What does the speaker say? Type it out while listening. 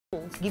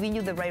giving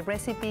you the right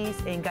recipes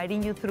and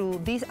guiding you through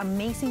these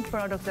amazing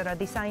products that are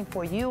designed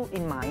for you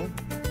in mind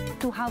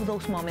to have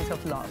those moments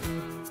of love.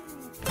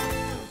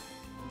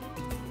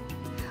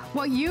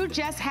 Well, you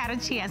just had a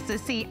chance to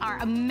see our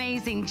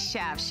amazing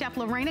chef. Chef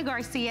Lorena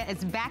Garcia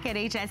is back at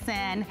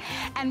HSN.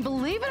 And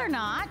believe it or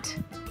not,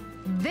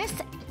 this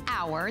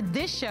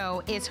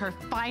show is her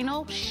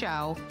final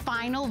show,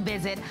 final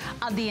visit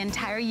of the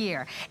entire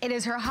year. It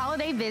is her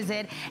holiday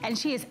visit, and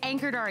she has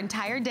anchored our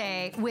entire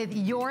day with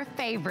your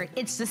favorite.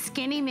 It's the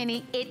Skinny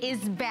Mini. It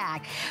is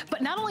back.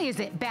 But not only is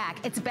it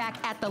back, it's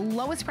back at the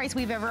lowest price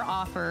we've ever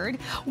offered.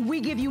 We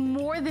give you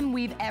more than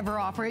we've ever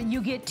offered. You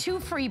get 2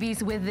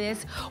 freebies with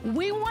this.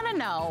 We want to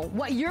know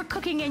what you're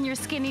cooking in your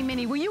Skinny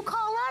Mini. Will you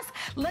call us?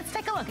 Let's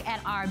take a look at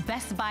our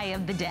best buy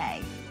of the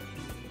day.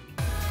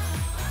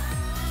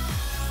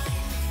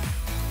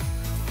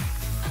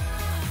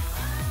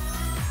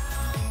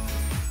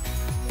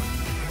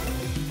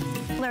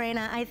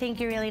 Lorena, I think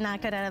you really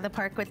knocked it out of the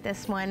park with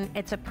this one.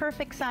 It's a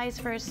perfect size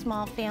for a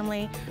small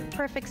family,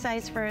 perfect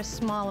size for a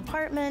small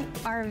apartment,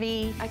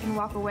 RV. I can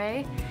walk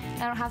away.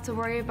 I don't have to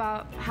worry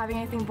about having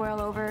anything boil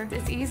over.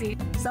 It's easy.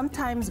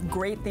 Sometimes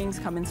great things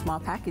come in small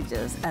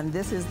packages, and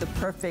this is the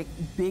perfect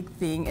big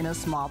thing in a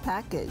small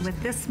package. With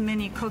this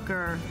mini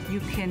cooker,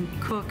 you can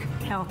cook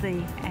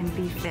healthy and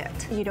be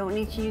fit. You don't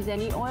need to use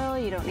any oil,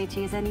 you don't need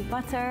to use any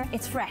butter.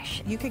 It's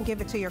fresh. You can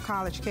give it to your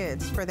college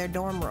kids for their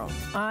dorm room.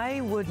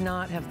 I would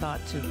not have thought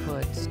to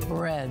put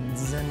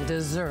breads and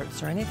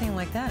desserts or anything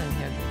like that in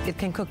here. It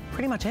can cook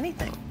pretty much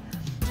anything.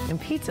 And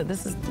pizza,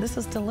 this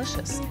is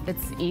delicious.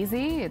 It's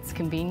easy, it's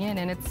convenient,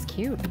 and it's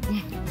cute.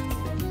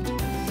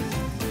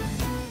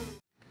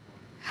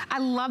 I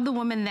love the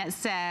woman that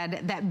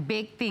said that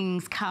big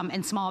things come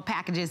in small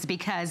packages,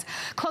 because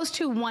close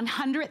to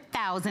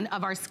 100,000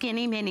 of our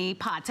Skinny Mini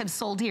pots have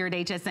sold here at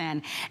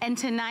HSN. And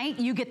tonight,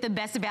 you get the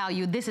best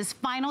value. This is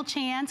final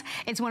chance.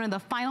 It's one of the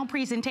final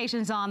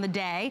presentations on the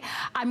day.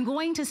 I'm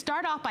going to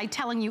start off by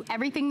telling you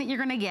everything that you're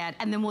gonna get,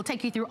 and then we'll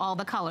take you through all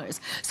the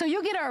colors. So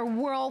you get our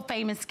world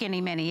famous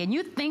Skinny Mini, and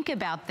you think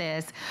about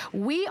this,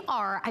 we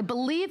are, I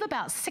believe,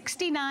 about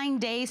 69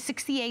 days,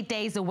 68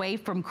 days away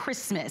from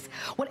Christmas.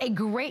 What a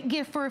great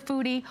gift for a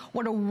foodie.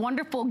 What a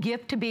wonderful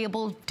gift to be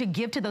able to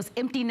give to those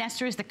empty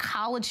nesters, the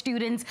college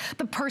students,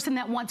 the person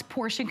that wants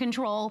portion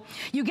control.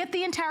 You get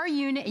the entire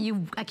unit,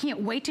 and I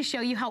can't wait to show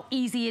you how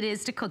easy it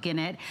is to cook in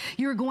it.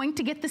 You're going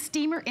to get the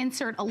steamer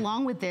insert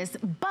along with this,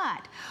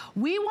 but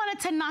we wanted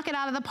to knock it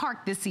out of the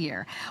park this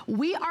year.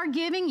 We are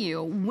giving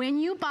you, when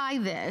you buy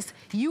this,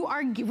 you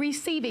are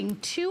receiving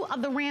 2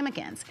 of the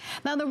ramekins.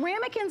 Now, the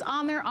ramekins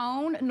on their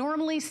own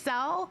normally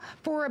sell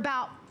for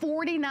about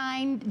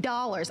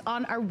 $49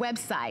 on our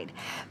website.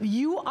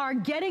 You are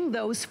getting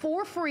those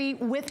for free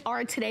with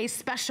our today's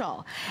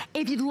special.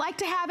 If you'd like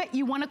to have it,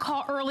 you want to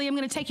call early. I'm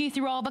going to take you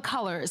through all the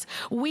colors.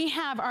 We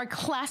have our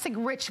classic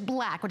rich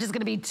black, which is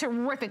going to be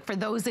terrific for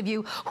those of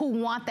you who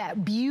want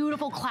that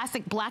beautiful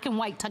classic black and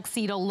white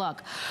tuxedo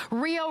look.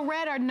 Rio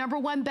Red, our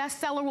 #1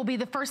 bestseller, will be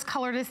the first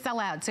color to sell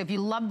out. So if you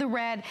love the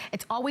red,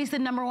 it's always the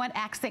 #1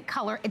 accent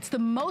color. It's the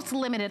most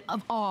limited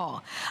of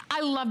all.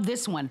 I love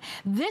this one.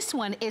 This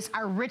one is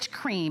our rich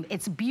cream.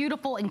 It's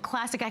beautiful and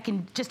classic. I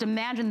can just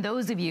imagine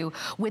those of you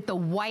with the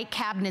white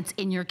cabinets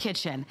in your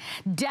kitchen.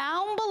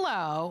 Down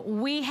below,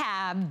 we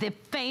have the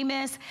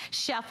famous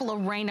Chef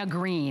Lorena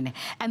Green.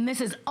 And this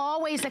is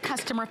always a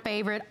customer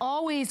favorite.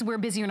 Always, we're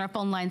busy on our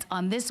phone lines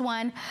on this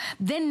one.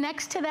 Then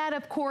next to that,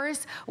 of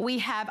course, we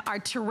have our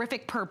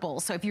terrific purple.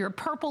 So if you're a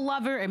purple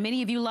lover, and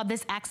many of you love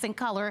this accent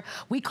color,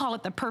 we call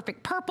it the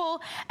perfect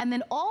purple. And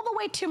then all the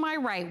way to my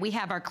right, we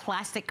have our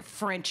classic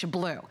French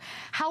blue.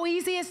 How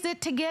easy is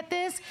it to get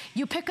this?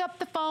 You pick up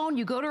the phone,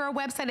 you go to our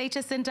website,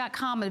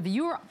 hsn.com, and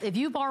if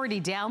you've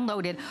already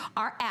downloaded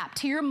our app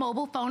to your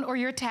mobile phone or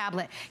your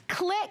tablet,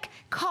 click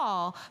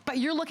call, but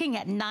you're looking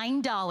at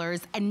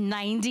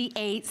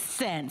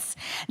 $9.98.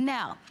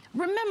 Now,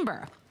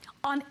 remember,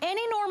 on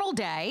any normal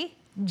day,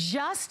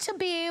 just to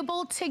be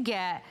able to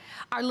get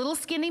our little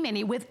Skinny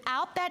Mini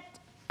without that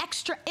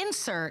extra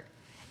insert,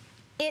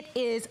 it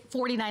is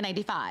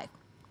 $49.95.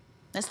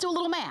 Let's do a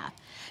little math.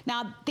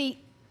 Now, the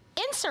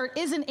insert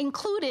isn't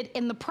included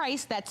in the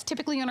price that's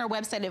typically on our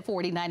website at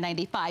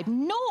 $49.95,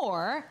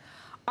 nor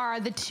are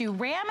the 2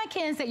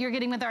 ramekins that you're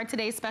getting with our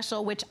today's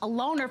special, which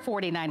alone are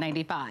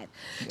 $49.95.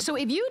 So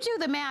if you do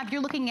the math, you're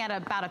looking at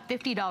about a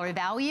 $50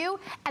 value,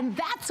 and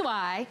that's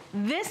why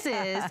this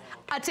is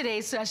a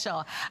today's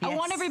special. Yes. I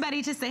want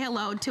everybody to say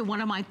hello to one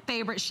of my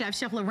favorite chefs,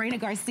 Chef Lorena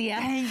Garcia.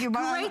 Thank you,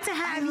 Mom. Great to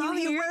have you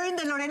here. You're wearing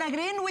the Lorena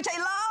Green, which I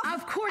love.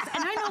 Of course,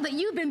 and I know that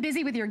you've been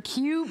busy with your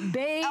cute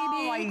baby.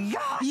 Oh my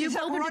gosh, you've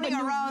opened a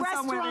new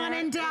restaurant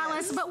in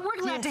Dallas, but we're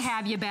glad to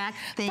have you back.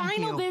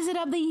 Final visit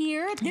of the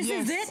year. This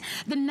is it.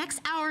 The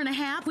next hour and a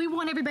half, we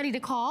want everybody to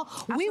call.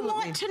 Absolutely. We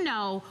want to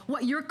know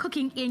what you're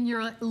cooking in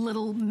your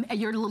little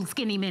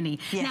Skinny Mini.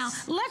 Yes. Now,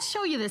 let's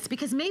show you this,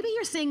 because maybe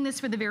you're seeing this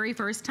for the very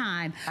first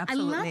time.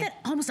 Absolutely. I love that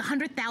almost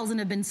 100,000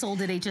 have been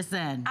sold at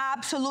HSN.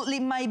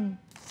 Absolutely. My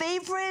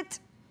favorite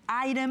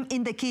item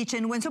in the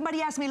kitchen. When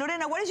somebody asks me,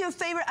 Lorena, what is your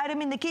favorite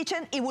item in the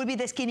kitchen? It will be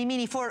the Skinny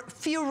Mini for a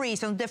few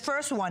reasons. The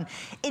first one,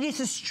 it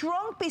is a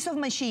strong piece of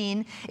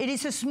machine. It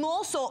is a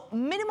small, so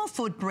minimal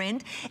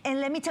footprint. And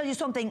let me tell you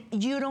something,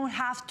 you don't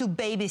have to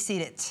babysit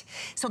it.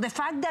 So the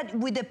fact that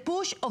with the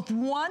push of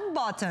one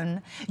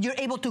button, you're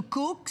able to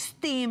cook,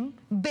 steam,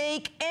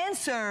 bake, and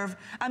serve,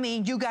 I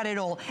mean, you got it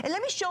all. And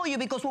let me show you,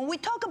 because when we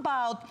talk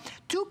about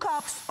 2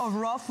 cups of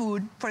raw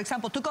food, for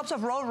example, 2 cups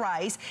of raw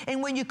rice,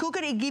 and when you cook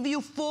it, it gives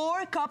you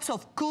 4 cups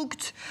of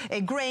cooked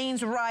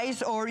grains,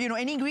 rice, or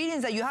any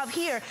ingredients that you have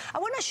here. I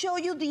want to show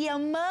you the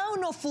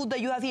amount of food that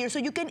you have here, so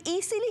you can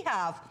easily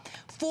have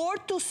 4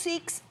 to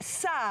 6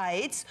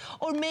 sides,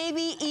 or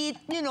maybe eat,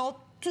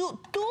 2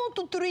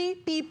 to 3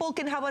 people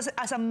can have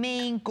as a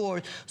main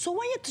course. So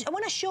I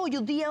want to show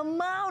you the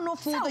amount of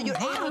food that you're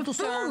able to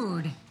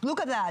serve. Look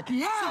at that.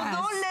 Yes. So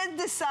don't let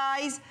the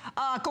size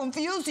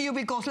confuse you,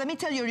 because let me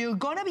tell you, you're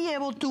going to be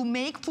able to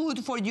make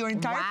food for your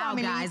entire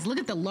family. Wow, guys, look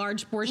at the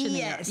large portion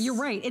there. You're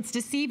right. It's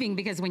deceiving,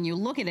 because when you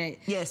look at it,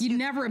 you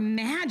never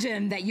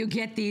imagine that you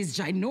get these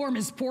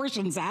ginormous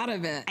portions out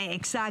of it.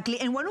 Exactly.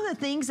 And one of the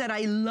things that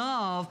I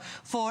love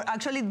for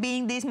actually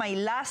being this my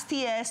last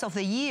TS of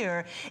the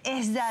year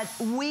is that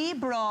we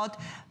brought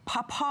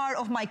a part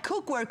of my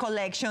cookware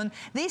collection,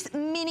 these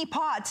mini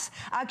pots.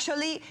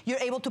 Actually, you're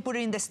able to put it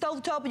in the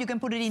stovetop, you can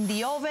put it in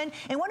the oven.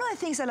 And one of the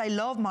things that I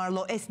love,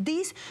 Marlo, is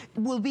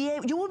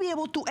you will be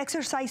able to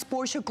exercise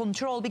portion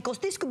control, because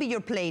this could be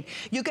your plate.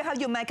 You can have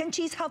your mac and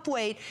cheese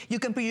halfway, you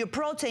can put your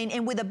protein,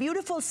 and with a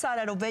beautiful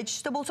salad of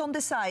vegetables on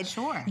the side,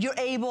 you're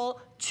able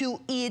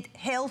to eat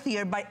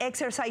healthier by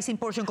exercising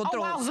portion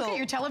control. Oh, wow, look at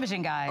your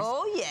television, guys.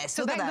 Oh, yes.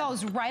 So that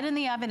goes right in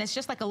the oven. It's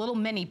just like a little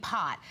mini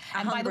pot.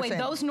 And 100%. By the way,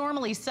 those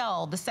normally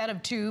sell the set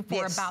of 2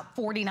 for about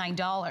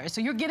 $49.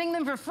 So you're getting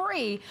them for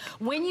free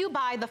when you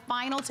buy the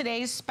final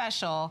today's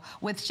special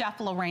with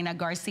Chef Lorena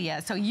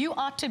Garcia. So you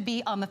ought to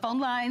be on the phone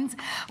lines.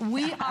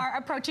 We are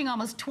approaching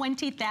almost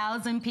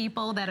 20,000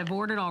 people that have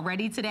ordered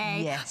already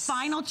today. Yes.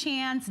 Final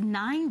chance,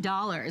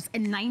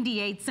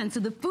 $9.98. So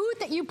the food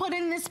that you put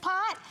in this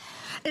pot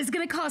is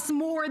going to cost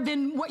more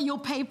than what you'll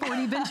pay for it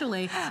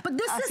eventually. But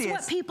this is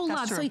what people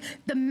love. So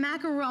the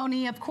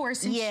macaroni, of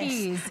course, and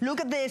cheese. Look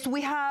at this.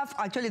 We have,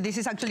 actually, this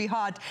is actually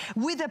hot.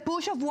 With the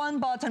push of one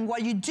button,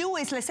 what you do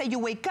is, let's say you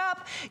wake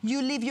up,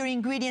 you leave your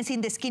ingredients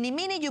in the Skinny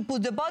Mini, you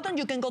put the button,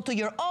 you can go to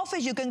your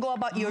office, you can go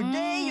about your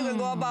day, you can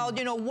go about,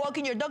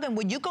 walking your dog, and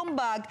when you come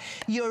back,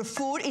 your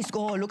food is,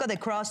 look at the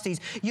crusties.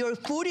 Your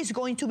food is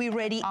going to be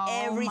ready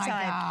every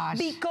time.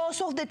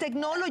 Because of the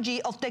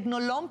technology of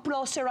Technolon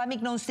Plus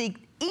ceramic non-stick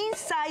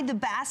inside the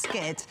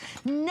basket,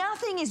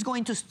 nothing is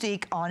going to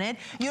stick on it.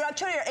 You're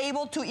actually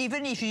able to,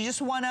 even if you just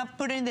want to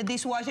put it in the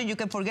dishwasher, you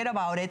can forget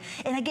about it.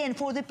 And again,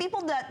 for the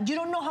people that you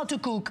don't know how to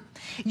cook,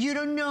 you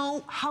don't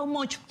know how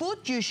much food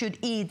you should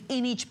eat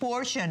in each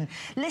portion.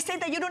 Let's say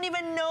that you don't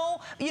even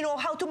know,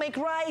 how to make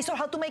rice or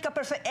how to make a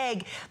perfect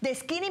egg. The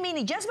Skinny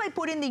Mini, just by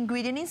putting the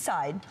ingredient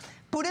inside,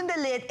 putting the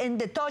lid and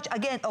the touch,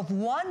 again, of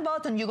one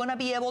button, you're gonna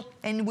be able,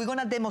 and we're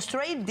gonna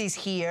demonstrate this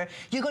here,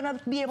 you're gonna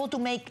be able to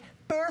make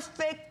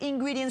perfect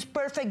ingredients,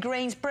 perfect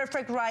grains,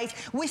 perfect rice.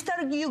 We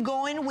started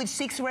going with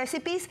 6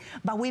 recipes,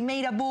 but we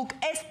made a book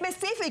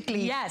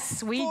specifically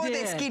for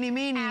the Skinny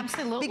Mini.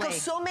 Absolutely.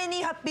 Because so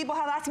many people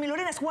have asked me,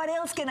 Lorena, what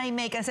else can I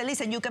make? I said,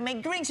 listen, you can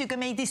make drinks, you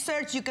can make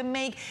desserts, you can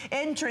make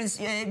entrance,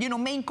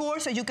 main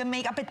courses, you can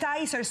make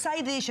appetizers,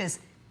 side dishes.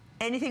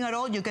 Anything at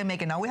all, you can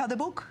make it. Now we have the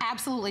book.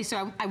 Absolutely.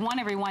 So I want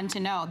everyone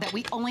to know that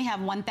we only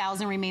have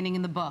 1,000 remaining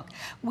in the book.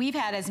 We've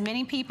had as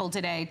many people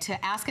today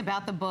to ask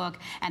about the book,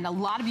 and a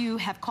lot of you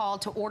have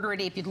called to order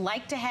it. If you'd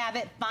like to have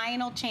it,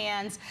 final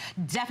chance,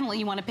 definitely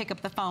you want to pick up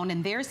the phone.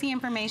 And there's the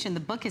information. The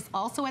book is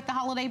also at the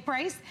holiday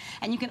price,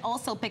 and you can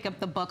also pick up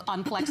the book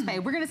on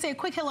FlexPay. We're going to say a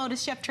quick hello to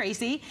Chef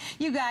Tracy.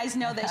 You guys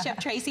know that Chef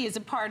Tracy is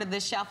a part of the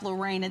Chef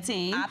Lorena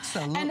team.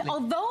 Absolutely. And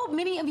although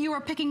many of you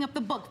are picking up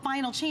the book,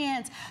 Final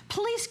Chance,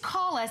 please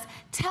call us.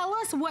 Tell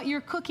us what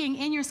you're cooking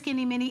in your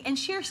Skinny Mini and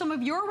share some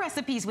of your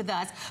recipes with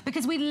us,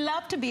 because we'd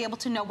love to be able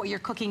to know what you're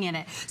cooking in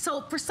it.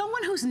 So for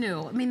someone who's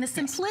new, I mean, the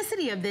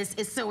simplicity of this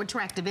is so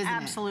attractive, isn't it?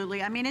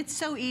 Absolutely. I mean, it's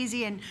so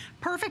easy, and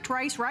perfect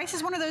rice. Rice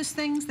is one of those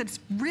things that's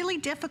really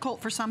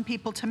difficult for some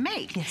people to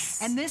make.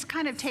 Yes. And this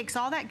kind of takes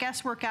all that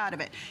guesswork out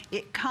of it.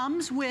 It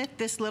comes with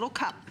this little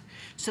cup.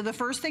 So the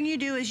first thing you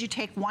do is you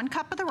take 1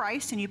 cup of the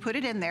rice and you put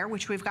it in there,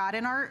 which we've got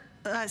in our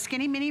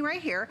Skinny Mini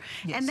right here.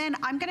 Yes. And then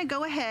I'm gonna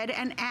go ahead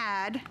and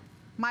add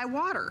my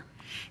water.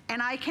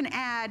 And I can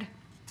add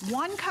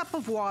 1 cup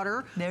of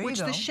water, which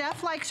the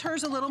chef likes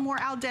hers a little more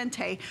al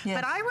dente,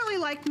 but I really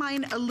like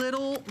mine a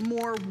little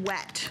more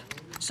wet.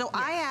 So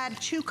I add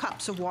 2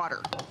 cups of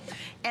water.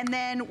 And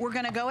then we're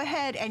gonna go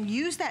ahead and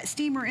use that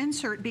steamer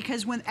insert,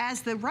 because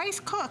as the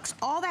rice cooks,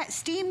 all that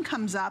steam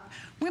comes up,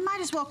 we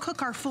might as well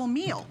cook our full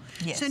meal.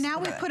 Yes, so now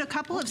we've put a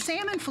couple of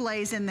salmon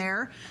fillets in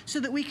there so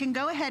that we can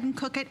go ahead and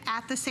cook it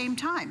at the same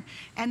time.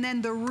 And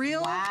then the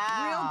real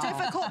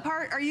difficult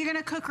part, are you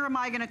gonna cook or am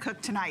I gonna cook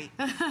tonight?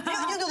 You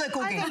do the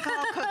cooking. I think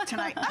I'll cook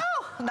tonight.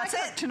 Oh, that's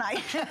it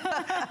tonight.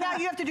 Now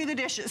you have to do the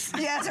dishes.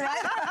 Yes,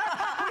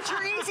 right. which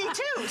are easy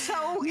too.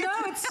 So no,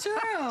 it's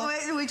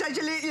true. Which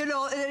actually, you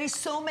know, there is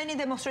so many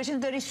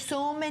demonstrations. There is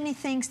so many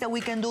things that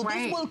we can do.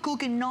 Right. This will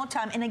cook in no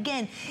time. And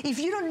again, if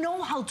you don't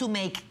know how to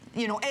make,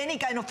 you know, any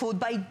kind of food,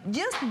 by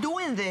just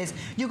doing this,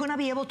 you're gonna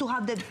be able to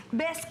have the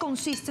best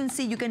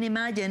consistency you can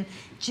imagine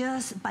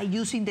just by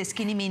using the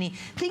Skinny Mini.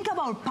 Think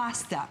about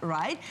pasta,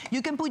 right?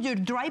 You can put your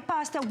dry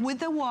pasta with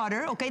the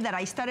water, okay, that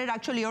I started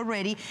actually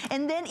already,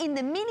 and then in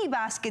the mini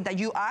basket that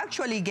you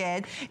actually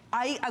get,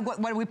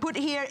 what we put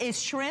here is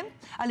shrimp,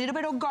 a little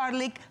bit of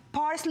garlic,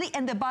 parsley,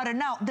 and the butter.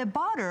 Now, the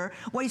butter,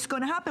 what is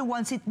gonna happen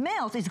once it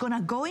melts, it's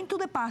gonna go into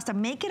the pasta,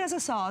 make it as a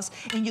sauce,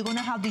 and you're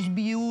gonna have this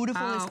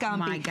beautiful scampi.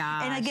 My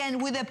gosh. And again,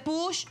 with a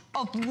push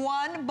of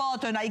one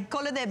button, I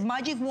call it the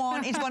magic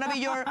wand, it's gonna be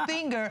your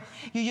finger.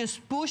 You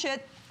just push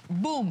it,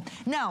 boom.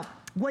 Now,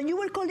 when you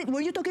were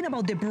talking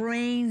about the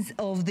brains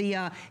of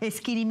the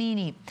Skinny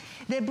Mini.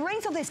 The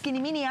brains of the Skinny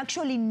Mini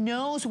actually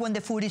knows when the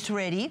food is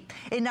ready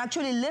and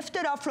actually lift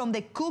it up from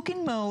the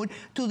cooking mode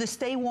to the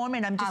stay warm,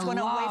 and I'm just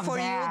gonna wait for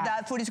you.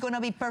 That food is gonna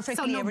be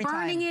perfectly every time. So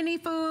no burning any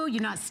food,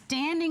 you're not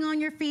standing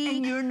on your feet.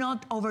 And you're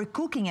not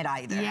overcooking it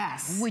either.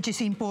 Yes. Which is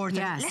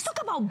important. Yes. Let's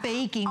talk about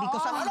baking,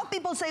 because a lot of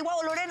people say, well,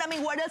 Lorena, I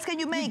mean, what else can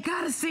you make? You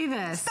gotta see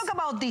this. Let's talk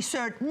about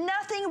dessert.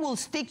 Nothing will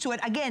stick to it.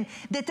 Again,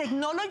 the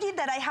technology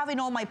that I have in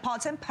all my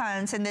pots and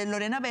pans and the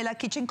Lorena Vela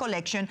kitchen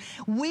collection,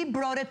 we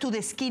brought it to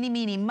the Skinny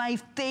Mini, my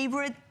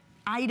favorite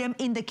item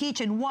in the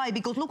kitchen. Why?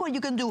 Because look what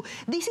you can do.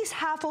 This is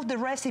half of the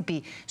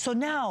recipe. So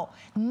now,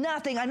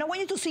 nothing. I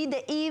want you to see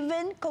the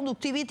even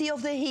conductivity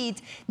of the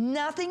heat.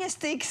 Nothing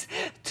sticks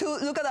to,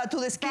 look at that, to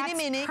the Skinny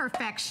Mini. That's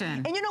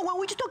perfection. And you know, when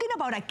we're just talking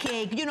about a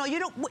cake, you know, if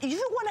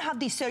you want to have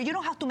dessert, you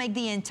don't have to make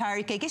the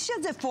entire cake. It's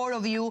just the four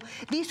of you.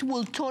 This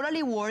will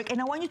totally work.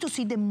 And I want you to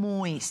see the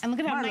moist. And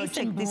look at how nice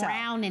and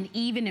brown and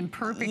even and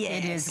perfect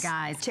it is,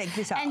 guys. Check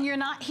this out. And you're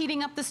not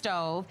heating up the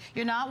stove.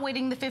 You're not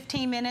waiting the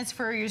 15 minutes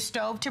for your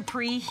stove to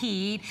preheat.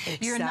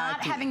 Exactly. You're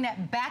not having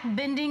that back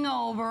bending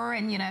over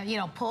and, you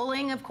know,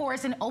 pulling, of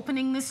course, and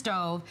opening the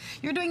stove.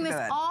 You're doing this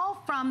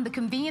all from the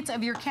convenience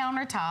of your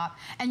countertop,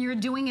 and you're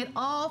doing it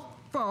all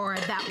for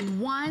that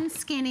one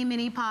Skinny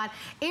Mini pot.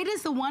 It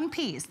is the one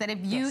piece that if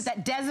you,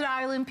 that desert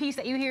island piece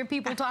that you hear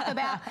people talk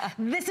about,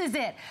 this is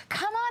it.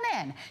 Come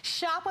on in,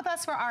 shop with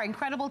us for our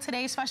incredible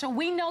Today Special.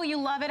 We know you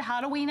love it. How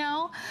do we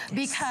know?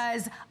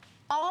 Because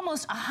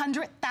almost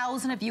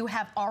 100,000 of you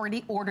have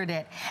already ordered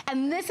it.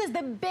 And this is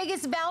the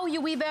biggest value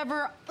we've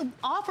ever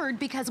offered,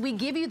 because we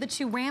give you the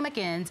 2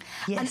 ramekins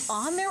and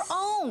on their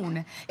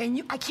own.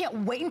 And I can't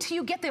wait until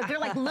you get there. They're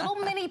like little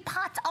mini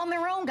pots on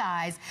their own,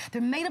 guys.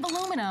 They're made of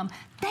aluminum.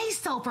 They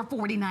sell for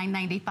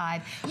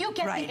 $49.95. You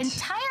get the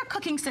entire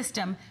cooking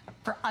system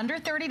for under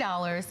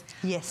 $30.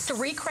 Yes.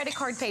 3 credit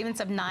card payments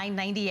of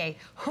 $9.98.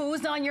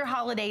 Who's on your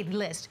holiday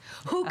list?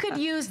 Who could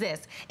use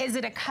this? Is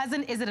it a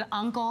cousin? Is it an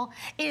uncle?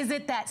 Is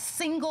it that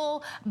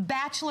single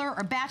bachelor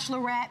or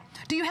bachelorette?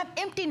 Do you have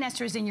empty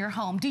nesters in your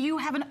home? Do you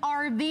have an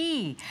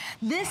RV?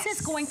 This is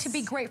going to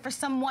be great for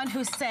someone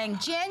who's saying,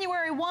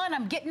 January 1,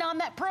 I'm getting on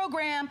that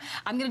program.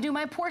 I'm gonna do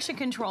my portion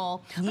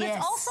control. But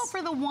it's also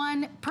for the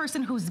one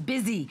person who's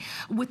busy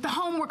with the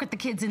homework with the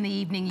kids in the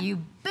evening. You've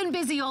been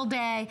busy all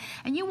day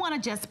and you wanna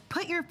just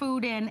put your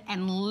food in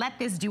and let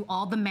this do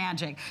all the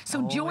magic.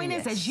 So join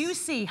us as you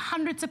see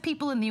hundreds of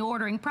people in the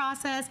ordering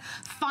process.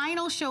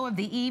 Final show of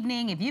the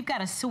evening. If you've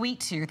got a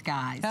sweet tooth,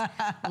 guys,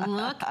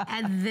 look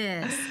at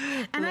this.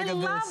 And I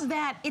love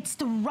that it's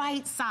the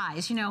right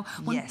size. You know,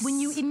 when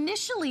you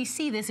initially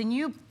see this and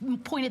you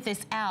pointed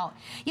this out,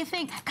 you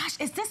think, gosh,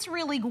 is this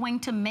really going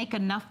to make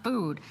enough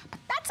food? But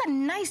that's a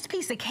nice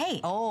piece of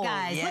cake,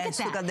 guys. Look at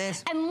that. Look at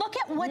this. And look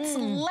at what's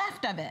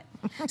left of it.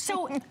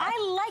 So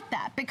I like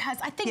that, because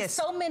I think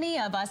so many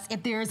of us,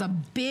 if there's a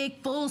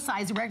big,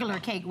 full-size regular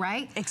cake,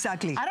 right?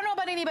 Exactly. I don't know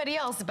about anybody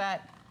else,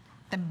 but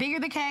the bigger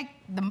the cake,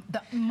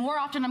 the more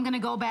often I'm gonna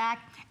go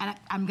back and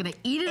I'm gonna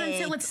eat it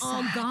until it's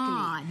all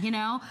gone, you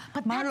know?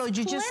 But Marlo, that's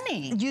you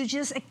plenty. you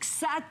just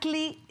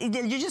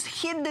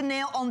hit the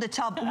nail on the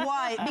top.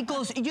 Why?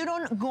 Because you're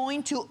not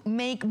going to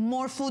make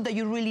more food that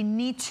you really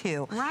need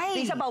to. Right.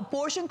 It's about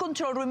portion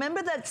control.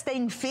 Remember that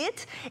staying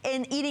fit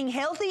and eating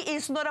healthy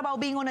is not about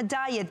being on a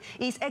diet.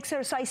 It's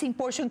exercising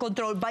portion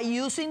control by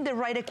using the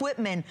right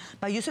equipment,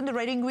 by using the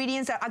right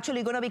ingredients that are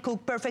actually gonna be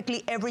cooked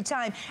perfectly every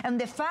time. And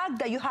the fact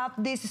that you have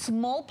these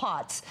small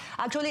pots,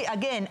 actually,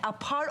 again, a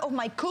part of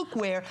my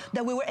cookware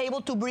that we were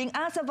able to bring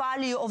as a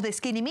value of the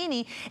Skinny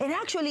Mini. And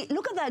actually,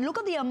 look at that. Look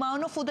at the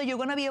amount of food that you're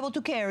gonna be able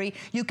to carry.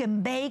 You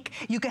can bake,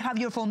 you can have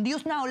your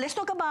fondues. Now, let's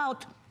talk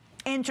about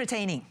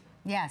entertaining.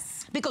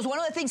 Yes. Because one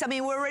of the things, I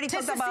mean, we already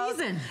talked about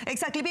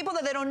exactly people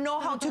that they don't know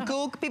how to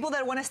cook, people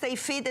that want to stay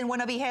fit and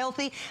want to be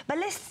healthy. But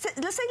let's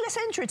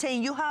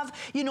entertain. You have,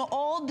 you know,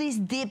 all these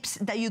dips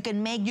that you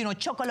can make, you know,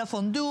 chocolate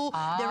fondue,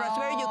 the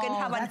raspberry, you can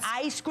have an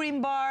ice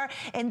cream bar,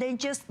 and then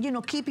just, you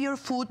know, keep your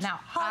food hot.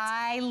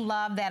 I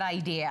love that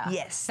idea.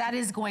 Yes. That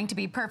is going to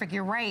be perfect.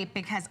 You're right,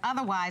 because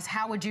otherwise,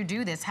 how would you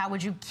do this? How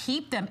would you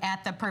keep them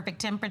at the perfect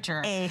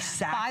temperature?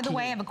 Exactly. By the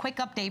way, I have a quick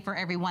update for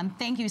everyone.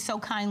 Thank you so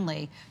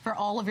kindly for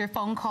all of your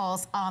phone calls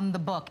specials on the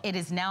book. It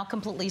is now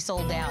completely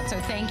sold out, so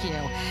thank you.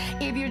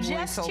 If you're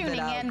just tuning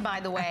in, by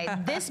the way,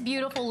 this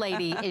beautiful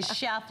lady is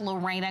Chef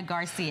Lorena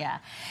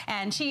Garcia,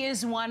 and she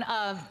is one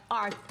of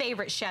our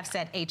favorite chefs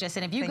at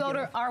HSN. If you go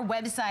to our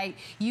website,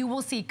 you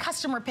will see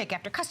customer pick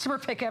after customer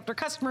pick after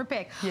customer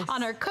pick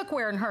on her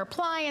cookware and her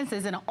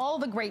appliances and all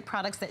the great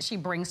products that she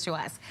brings to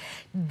us.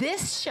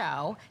 This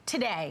show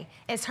today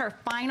is her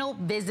final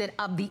visit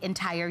of the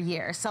entire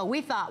year. So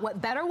we thought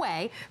what better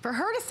way for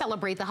her to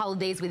celebrate the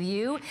holidays with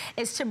you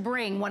is to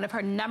bring one of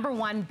her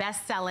 #1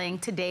 best-selling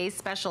Today's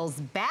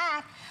Specials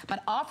back,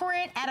 but offer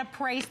it at a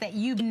price that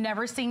you've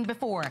never seen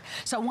before.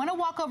 So I want to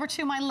walk over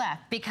to my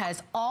left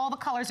because all the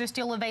colors are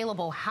still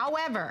available.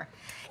 However,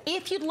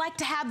 if you'd like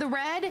to have the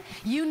red,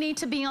 you need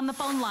to be on the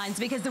phone lines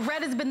because the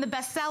red has been the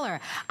best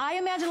seller. I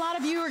imagine a lot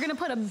of you are gonna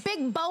put a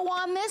big bow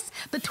on this.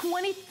 The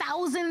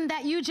 20,000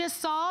 that you just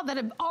saw that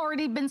have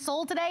already been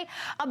sold today,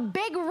 a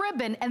big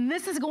ribbon, and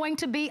this is going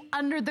to be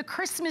under the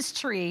Christmas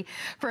tree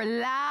for a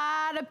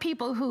lot of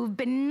people who've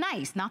been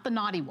nice, not the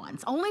naughty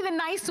ones, only the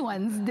nice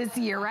ones this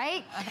year,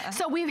 right?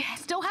 So we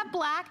still have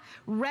black.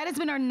 Red has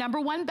been our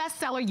 #1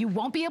 bestseller. You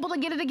won't be able to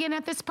get it again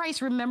at this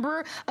price.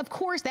 Remember, of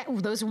course, that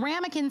those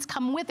ramekins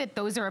come with it.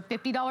 Those are a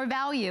 $50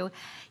 value.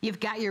 You've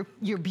got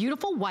your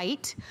beautiful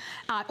white,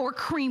 or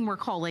cream we're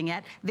calling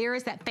it. There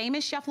is that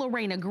famous Chef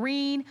Lorena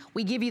green.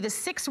 We give you the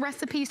 6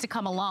 recipes to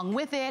come along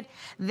with it.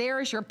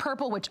 There's your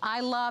purple, which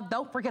I love.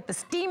 Don't forget the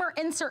steamer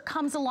insert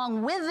comes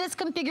along with this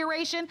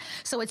configuration.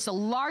 So it's the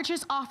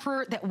largest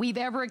offer that we've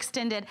ever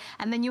extended.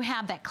 And then you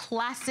have that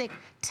classic,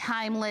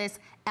 timeless,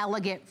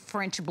 elegant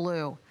French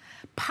blue.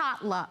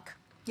 Potluck.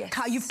 Yes.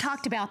 You've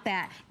talked about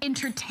that.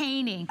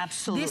 Entertaining.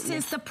 Absolutely. This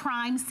is the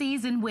prime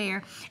season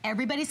where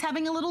everybody's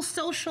having a little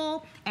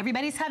social,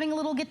 everybody's having a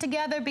little get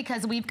together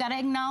because we've got to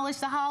acknowledge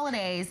the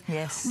holidays.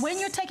 Yes. When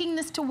you're taking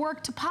this to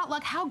work to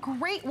potluck, how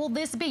great will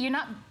this be? You're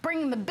not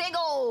bringing the big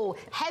old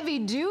heavy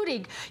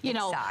duty, you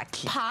know,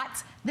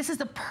 pots. This is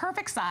the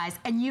perfect size,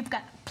 and you've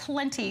got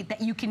plenty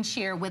that you can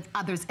share with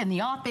others in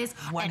the office,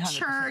 100%. At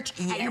church,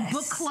 at your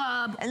book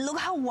club. And look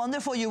how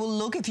wonderful you will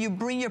look if you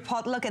bring your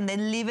potluck and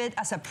then leave it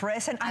as a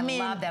present. I mean,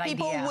 love that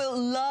people idea. will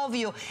love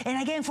you.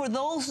 And again, for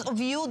those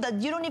of you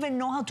that you don't even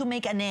know how to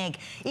make an egg,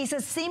 it's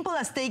as simple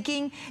as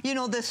taking, you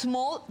know, the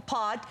small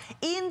pot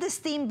in the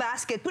steam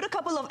basket, put a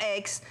couple of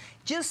eggs,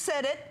 just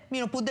set it, you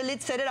know, put the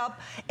lid, set it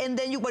up, and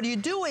then what you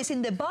do is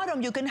in the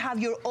bottom you can have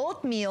your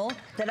oatmeal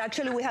that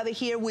actually we have it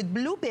here with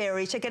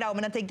blueberries. Check it out.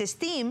 I'm gonna take the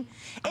steam,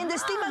 and the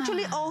steam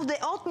actually of the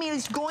oatmeal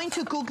is going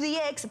to cook the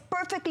eggs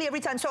perfectly every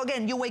time. So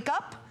again, you wake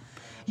up,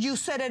 you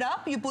set it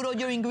up, you put all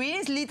your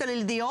ingredients,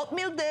 literally the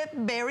oatmeal, the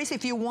berries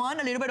if you want,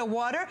 a little bit of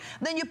water,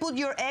 then you put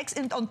your eggs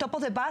on top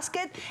of the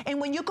basket, and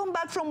when you come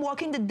back from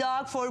walking the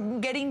dog, for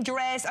getting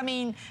dressed, I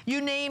mean,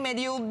 you name it,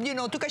 you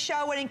know, took a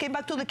shower and came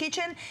back to the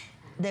kitchen,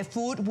 the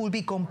food will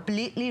be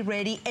completely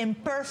ready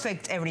and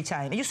perfect every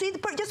time. You see,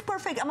 just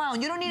perfect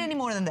amount. You don't need any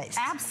more than this.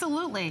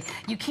 Absolutely.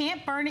 You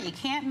can't burn it. You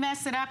can't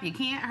mess it up. You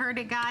can't hurt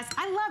it, guys.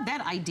 I love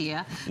that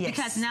idea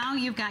because now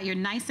you've got your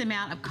nice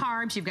amount of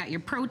carbs. You've got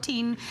your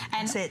protein.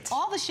 And that's it.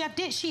 All the chef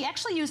did, she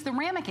actually used the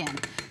ramekin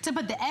to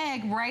put the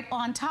egg right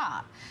on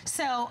top.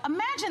 So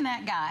imagine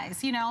that,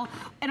 guys. You know,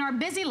 in our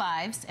busy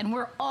lives, and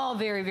we're all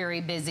very,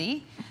 very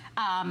busy,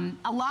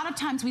 a lot of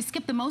times we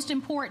skip the most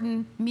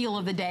important meal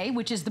of the day,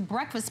 which is the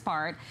breakfast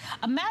part.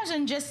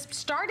 Imagine just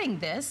starting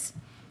this,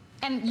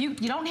 and you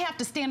don't have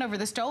to stand over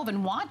the stove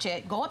and watch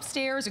it. Go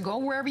upstairs or go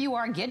wherever you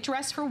are, get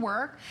dressed for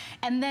work,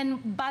 and then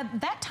by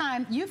that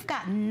time, you've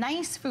got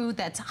nice food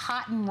that's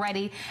hot and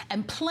ready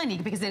and plenty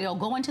because it'll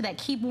go into that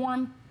keep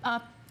warm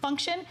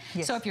function.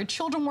 Yes. So if your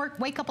children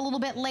wake up a little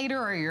bit later,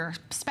 or your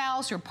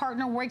spouse, your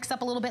partner wakes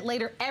up a little bit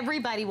later,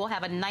 everybody will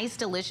have a nice,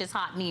 delicious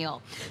hot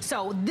meal.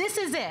 So this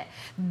is it.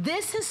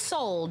 This is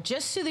sold,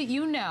 just so that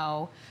you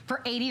know,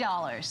 for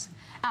 $80.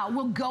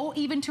 We'll go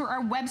even to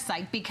our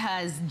website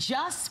because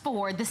just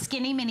for the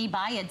Skinny Mini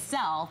by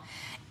itself,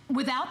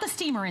 without the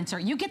steamer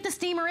insert, you get the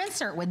steamer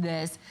insert with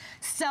this,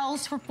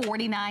 sells for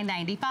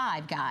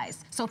 $49.95,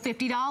 guys. So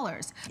 $50.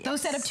 Yes.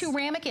 Those set of 2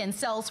 ramekins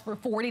sells for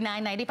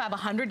 $49.95,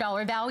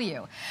 $100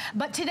 value.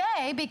 But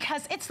today,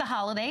 because it's the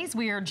holidays,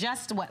 we are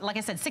just, like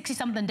I said,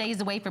 60-something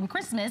days away from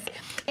Christmas,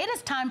 it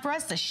is time for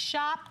us to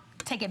shop,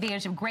 take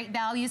advantage of great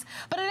values,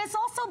 but it is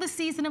also the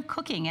season of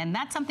cooking, and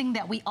that's something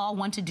that we all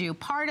want to do.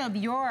 Part of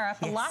your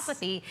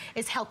philosophy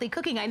is healthy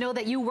cooking. I know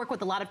that you work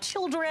with a lot of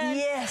children.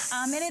 Yes.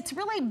 And it's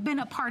really been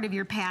a part of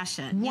your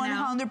passion.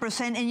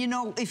 100%. And you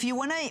know, if you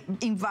want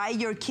to invite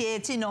your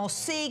kids, you know,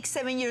 6,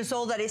 7 years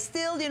old, that is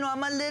still, you know,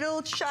 I'm a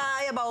little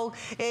shy about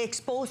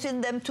exposing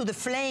them to the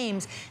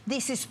flames,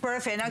 this is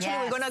perfect. And actually,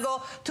 we're going to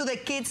go to the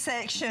kids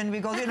section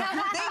because, you know,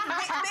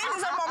 this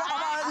is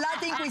about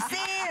Latin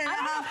cuisine. And I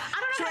don't know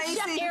how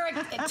Chef Eric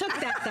took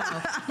that,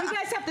 though. You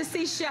guys have have to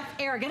see Chef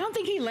Eric. I don't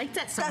think he liked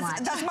that so much.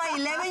 That's my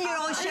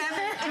 11-year-old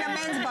chef in a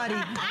men's body.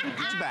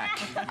 Get you back.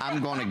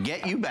 I'm going to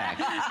get you back.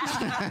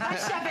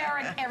 That's Chef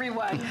Eric,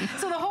 everyone.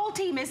 So the whole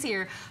team is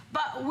here,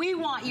 but we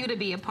want you to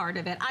be a part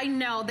of it. I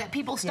know that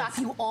people stop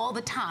you all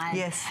the time.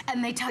 Yes.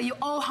 And they tell you,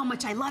 oh, how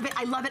much I love it,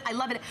 I love it, I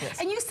love it.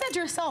 Yes. And you said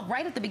yourself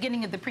right at the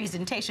beginning of the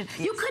presentation,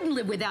 you couldn't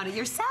live without it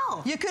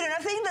yourself. You couldn't.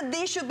 I think that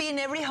this should be in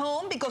every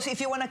home, because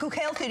if you want to cook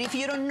healthy, if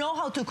you don't know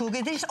how to cook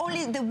it, there's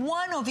only the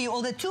one of you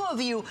or the two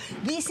of you.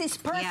 This is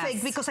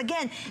perfect because,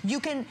 again, you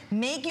can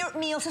make your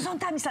meals. And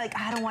sometimes it's like,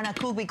 I don't want to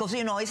cook because,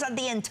 you know, it's not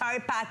the entire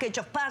package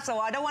of pasta.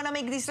 Or I don't want to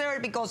make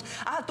dessert because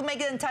I have to make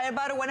the entire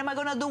batter. What am I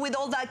going to do with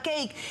all that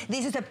cake?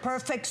 This is the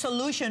perfect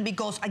solution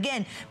because,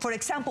 again, for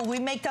example, we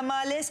make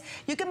tamales.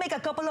 You can make a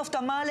couple of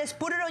tamales,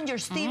 put it on your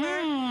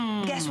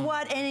steamer. Guess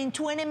what? And in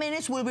 20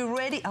 minutes, we'll be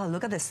ready. Oh,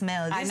 look at the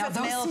smell. This I know,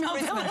 those smell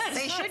delicious.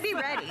 They should be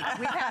ready.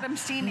 We've had them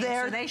steaming,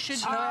 so they should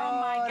be.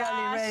 Oh my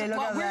gosh. Ready.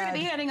 Well, we're going to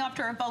be heading up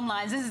to our phone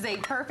lines. This is a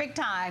perfect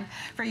time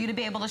for you to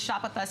be able to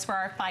shop with us for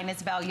our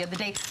finest value of the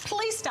day.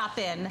 Please stop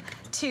in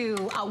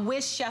to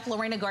wish Chef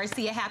Lorena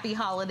Garcia happy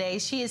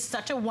holidays. She is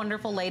such a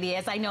wonderful lady,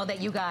 as I know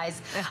that you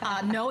guys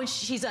know.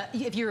 She's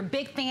if you're a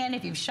big fan,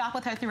 if you've shopped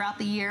with her throughout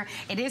the year,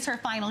 it is her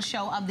final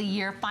show of the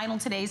year, final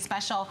today's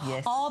special.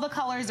 Yes. All the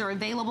colors are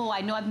available.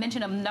 I know I've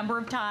mentioned a number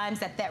of times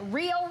that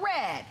Rio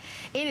Red,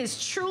 it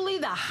is truly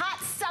the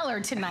hot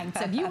seller tonight.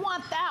 So if you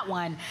want that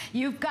one,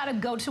 you've got to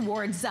go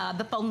towards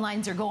the phone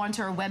lines or go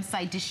onto our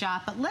website to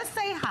shop. But let's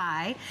say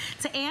hi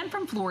to Ann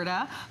from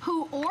Florida,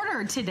 who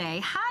ordered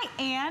today. Hi,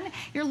 Ann.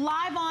 You're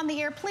live on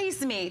the air.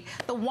 Please meet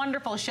the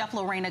wonderful Chef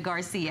Lorena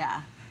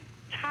Garcia.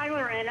 Hi,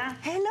 Lorena.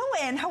 Hello,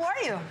 Ann. How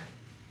are you?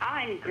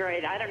 I'm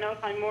great. I don't know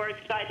if I'm more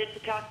excited to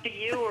talk to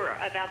you or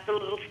about the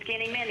little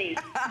skinny minis.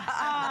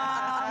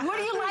 What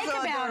do you like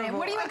about it?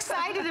 What are you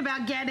excited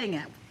about getting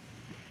it?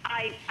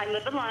 I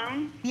live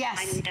alone. Yes.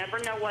 I never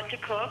know what to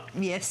cook.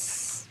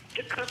 Yes.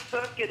 The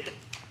cookbook is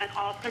an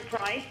awesome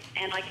price,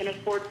 and I can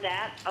afford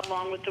that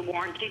along with the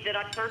warranty that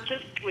I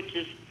purchased, which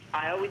is,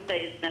 I always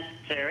say, is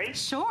necessary.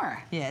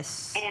 Sure.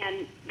 Yes.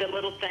 And the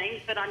little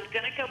things, but I'm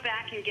going to go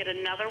back and get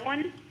another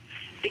one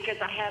because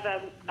I have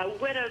a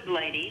widowed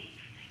lady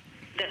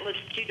that lives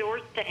 2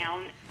 doors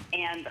down,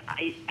 and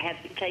I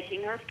have been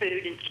taking her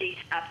food, and she's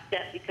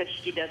upset because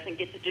she doesn't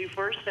get to do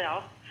for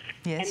herself.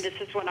 Yes. And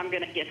this is what I'm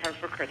going to get her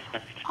for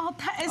Christmas. Oh,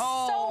 that is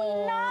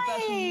so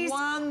nice. That's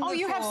wonderful. Oh,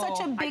 you have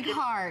such a big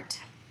heart.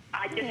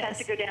 I just have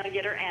to go down and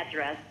get her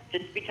address,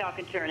 just be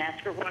talking to her and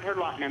ask her what her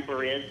lot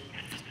number is,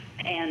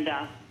 and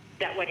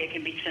that way it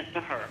can be sent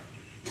to her.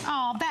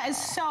 Oh, that is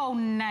so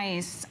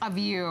nice of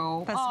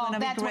you. That's going to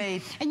be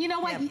great. And you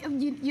know what?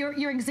 Yep.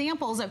 Your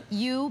examples of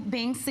you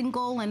being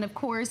single, and of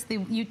course,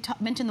 you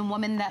mentioned the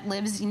woman that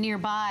lives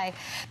nearby.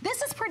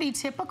 This is pretty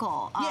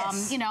typical,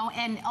 yes. You know,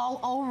 and all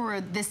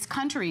over this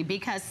country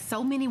because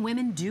so many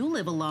women do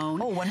live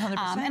alone. Oh,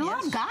 100%. And a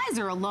lot of guys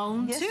are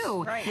alone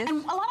too. Right. Yes.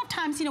 And a lot of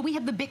times, you know, we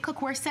have the big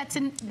cookware sets,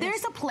 and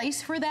there's a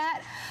place for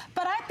that.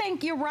 But I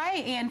think you're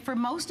right. And for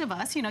most of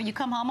us, you know, you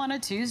come home on a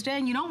Tuesday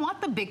and you don't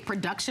want the big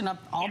production of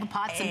all the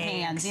pots and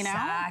pans, you know?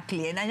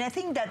 Exactly. And I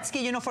think that's,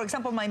 you know, for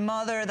example, my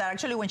mother, that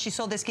actually when she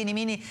saw the Skinny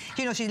Mini,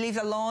 you know, she lives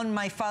alone.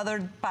 My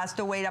father passed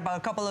away about a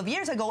couple of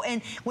years ago.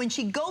 And when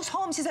she goes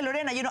home, she said,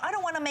 Lorena, you know, I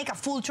don't want to make a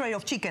full tray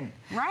of chicken.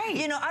 Right.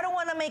 You know, I don't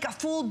want to make a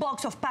full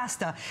box of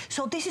pasta.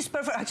 So this is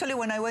perfect. Actually,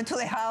 when I went to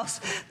the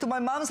house, to my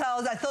mom's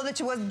house, I thought that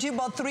she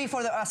bought 3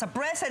 as a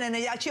present. And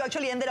she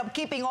actually ended up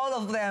keeping all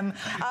of them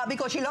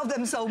because she loved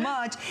them so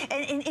much.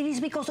 And it is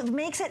because it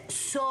makes it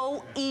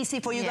so easy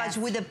for you guys.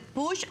 With the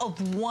push of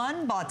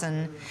one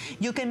button,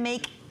 you can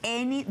make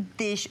any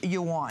dish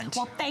you want.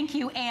 Well, thank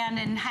you, Ann,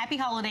 and happy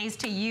holidays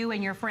to you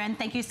and your friend.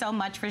 Thank you so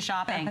much for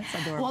shopping. That's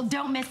adorable. Well,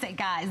 don't miss it,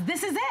 guys.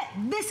 This is it.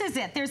 This is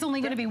it. There's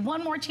only going to be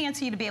one more chance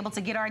for you to be able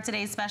to get our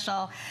today's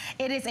special.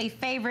 It is a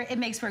favorite. It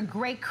makes for a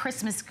great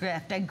Christmas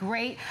gift, a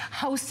great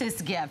hostess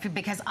gift,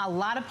 because a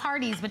lot of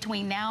parties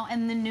between now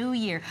and the new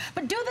year.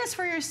 But do this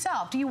for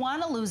yourself. Do you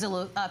want to lose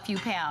a few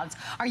pounds?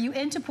 Are you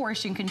into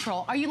portion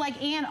control? Are you like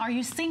Ann? Are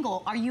you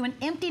single? Are you an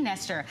empty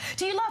nester?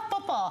 Do you love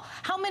football?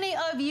 How many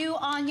of you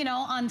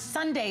on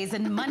Sundays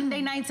and Monday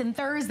nights and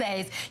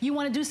Thursdays, you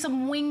want to do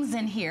some wings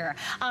in here?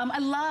 I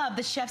love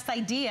the chef's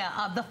idea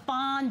of the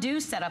fondue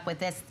setup with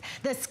this.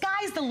 The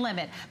sky's the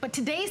limit, but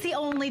today's the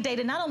only day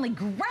to not only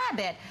grab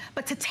it,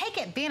 but to take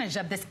advantage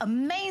of this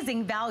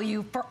amazing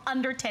value for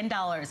under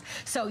 $10.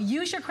 So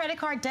use your credit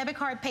card, debit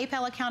card,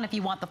 PayPal account if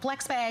you want the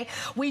flex pay.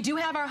 We do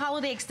have our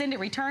holiday extended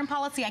return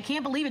policy. I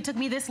can't believe it took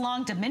me this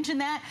long to mention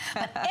that,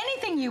 but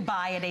anything you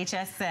buy at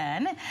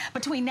HSN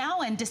between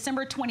now and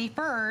December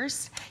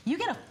 21st, you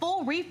get a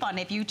full refund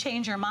if you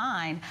change your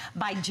mind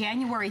by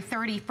January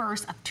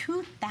 31st of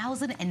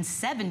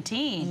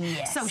 2017.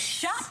 Yes. So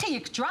shop till you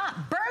drop.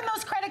 Burn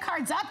those credit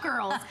cards up,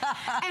 girls.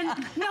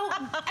 And no,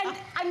 and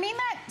I mean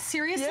that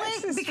seriously,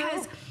 yes,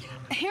 because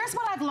here's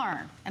what I've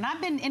learned, and I've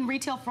been in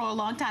retail for a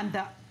long time.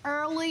 The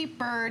early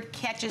bird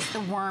catches the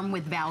worm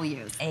with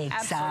values.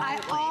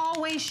 Exactly. I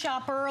always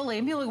shop early.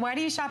 And people are like, why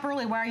do you shop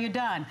early? Why are you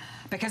done?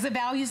 Because of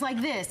values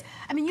like this.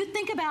 I mean, you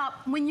think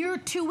about when you're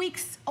 2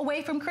 weeks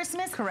away from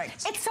Christmas.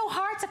 Correct. It's so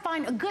hard to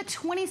find a good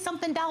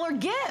 $20-something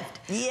gift.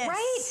 Yes.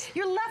 Right?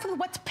 You're left with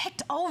what's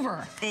picked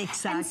over.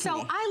 Exactly. And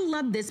so I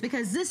love this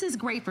because this is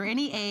great for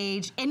any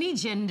age, any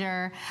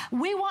gender.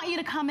 We want you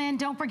to come in,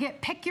 don't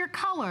forget, pick your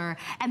color,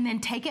 and then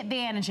take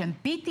advantage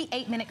and beat the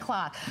 8-minute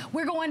clock.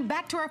 We're going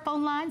back to our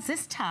phone lines.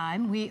 This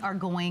time, we are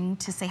going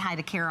to say hi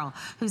to Carol,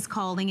 who's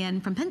calling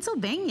in from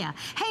Pennsylvania.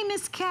 Hey,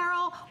 Miss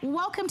Carol,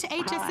 welcome to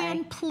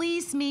HSN. Hi.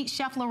 Please meet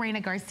Chef Lorena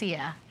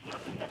Garcia.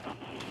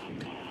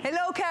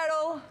 Hello,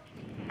 Carol.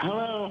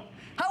 Hello.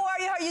 How are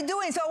you? How are you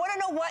doing? So I want to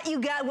know what you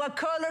got. What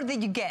color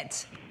did you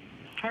get?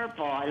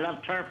 Purple. I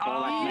love purple.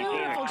 Oh, That's my favorite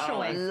beautiful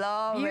color. choice.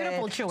 Love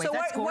Beautiful it. choice. So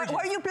That's gorgeous.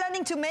 what are you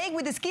planning to make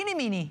with the Skinny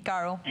Mini,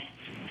 Carol?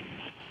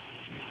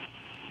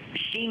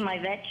 Steam my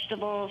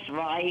vegetables,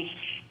 rice,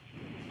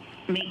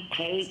 meat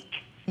cake.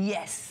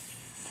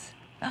 Yes.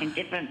 And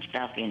different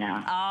stuff, you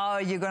know. Oh,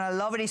 you're gonna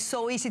love it. It's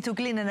so easy to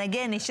clean. And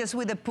again, it's just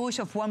with the push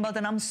of one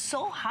button. I'm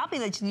so happy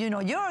that, you know,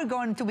 you're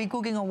going to be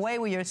cooking away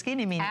with your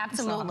Skinny Mini.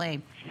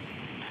 Absolutely.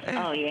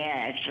 Oh,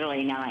 yeah, it's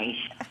really nice.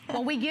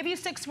 Well, we give you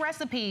 6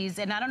 recipes,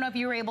 and I don't know if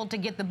you were able to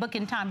get the book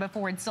in time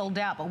before it sold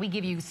out, but we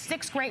give you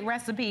 6 great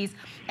recipes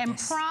and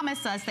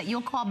promise us that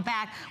you'll call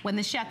back when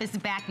the chef is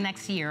back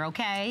next year,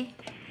 okay?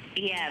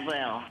 Yeah,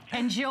 well.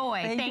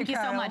 Enjoy. Thank you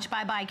so Carol. much.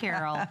 Bye-bye,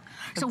 Carol.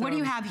 So what do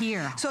you have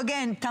here? So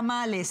again,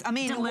 tamales. I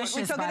mean, Delicious,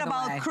 we're talking by the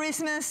about way.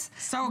 Christmas.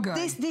 So good.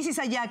 This is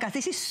Ayacas.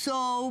 This is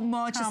so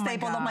much a Oh my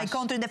staple of my gosh.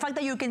 country. The fact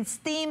that you can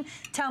steam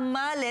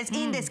tamales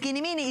in the Skinny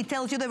Mini, it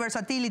tells you the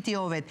versatility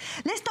of it.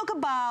 Let's talk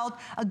about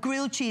a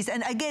grilled cheese.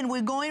 And again,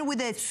 we're going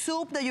with a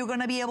soup that you're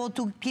gonna be able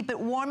to keep it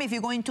warm if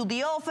you're going to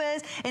the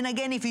office. And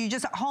again, if you're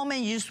just at home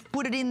and you just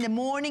put it in the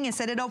morning and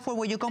set it up for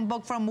when you come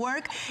back from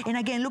work. And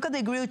again, look at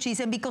the grilled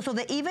cheese. And because of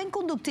the even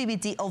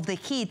conductivity of the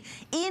heat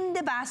in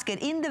the basket,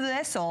 in the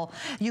vessel,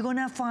 you're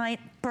gonna find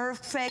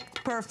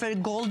perfect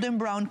golden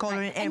brown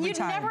color every and you'd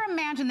time. never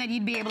imagine that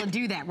you'd be able to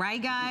do that,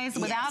 right, guys?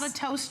 Without a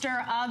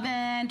toaster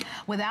oven,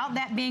 without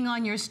that being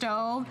on your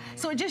stove.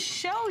 So it just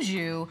shows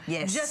you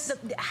just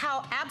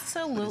how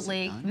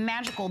absolutely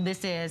magical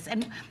this is.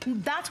 And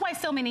that's why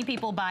so many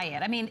people buy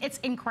it. I mean, it's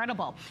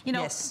incredible. You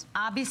know,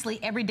 obviously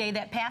every day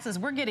that passes,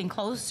 we're getting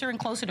closer and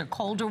closer to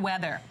colder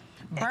weather.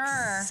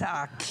 Brr.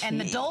 Exactly. And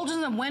the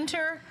doldrums of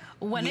winter,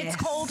 when it's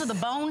cold to the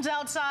bones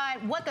outside,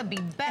 what could be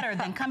better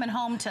than coming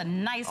home to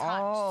nice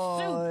hot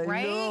soup,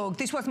 right? Look,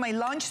 this was my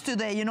lunch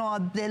today, you know, a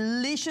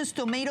delicious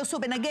tomato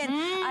soup. And again,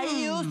 I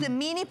use the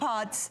mini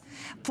pots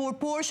for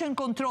portion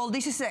control.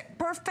 This is a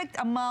perfect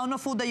amount of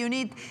food that you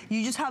need.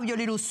 You just have your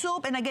little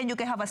soup, and again, you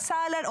can have a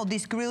salad or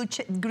this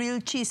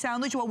grilled cheese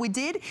sandwich. What we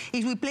did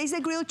is we place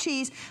the grilled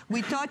cheese,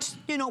 we touch,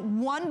 you know,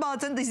 one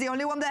button, this is the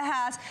only one that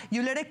has,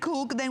 you let it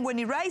cook, then when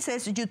it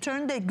rises, you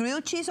turn the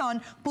grilled cheese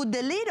on, put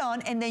the lid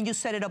on, and then you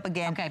set it up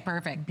again. Okay,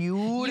 perfect.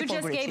 Beautiful. You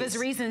just gave us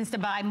reasons to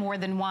buy more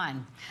than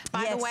one.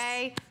 By the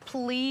way,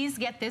 please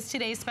get this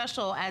today's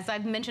special. As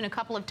I've mentioned a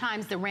couple of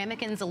times, the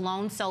ramekins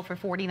alone sell for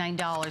 $49,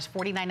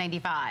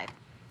 $49.95.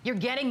 You're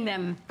getting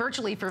them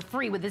virtually for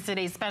free with this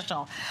today's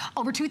special.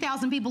 Over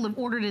 2,000 people have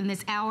ordered in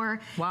this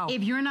hour. Wow.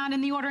 If you're not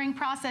in the ordering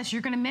process,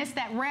 you're gonna miss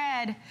that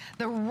red.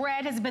 The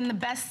red has been the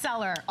best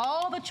seller.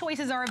 All the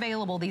choices are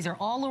available. These are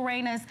all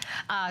Lorena's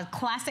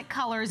classic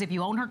colors if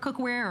you own her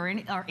cookware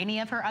or any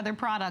of her other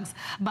products.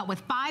 But with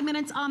 5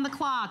 minutes on the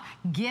clock,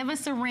 give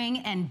us a ring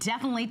and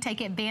definitely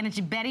take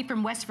advantage. Betty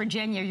from West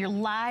Virginia, you're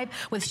live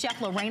with Chef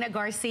Lorena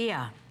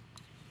Garcia.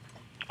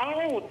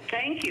 Oh,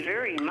 thank you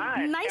very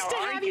much. Nice to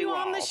have you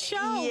on the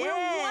show. Yes.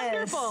 We're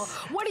wonderful.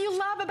 What do you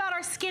love about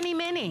our Skinny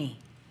Mini?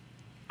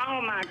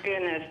 Oh, my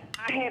goodness.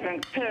 I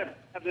haven't cooked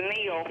a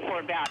meal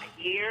for about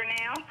a year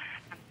now.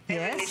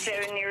 I'm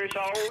 77 years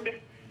old.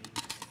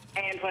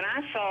 And when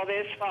I saw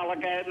this a while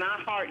ago,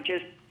 my heart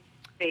just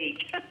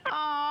beat.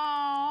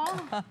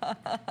 Aww.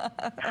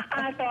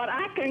 I thought,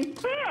 I can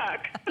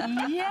cook.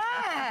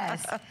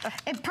 Yes.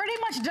 It pretty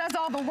much does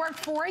all the work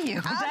for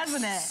you,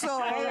 doesn't it?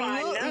 Oh,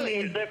 I know.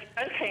 It looks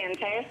so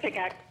fantastic.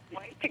 I can't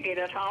wait to get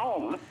it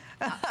home.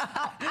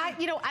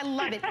 I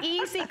love it.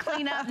 Easy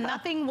cleanup.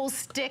 Nothing will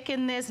stick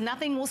in this.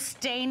 Nothing will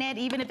stain it,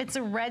 even if it's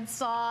a red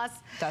sauce.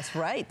 That's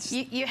right.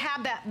 You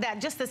have that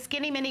just the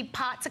Skinny Mini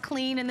pot to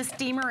clean and the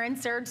steamer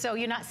insert, so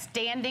you're not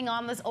standing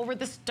on this over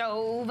the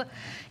stove,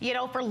 you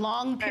know, for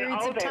long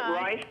periods of time.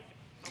 Rice.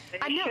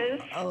 I know.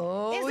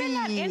 Oh, isn't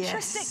that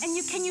interesting?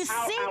 And can you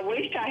see? I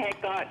wish I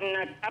had gotten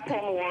a couple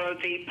more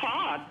of the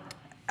pots.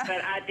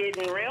 But I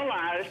didn't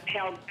realize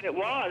how good it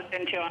was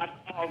until I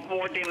saw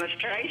more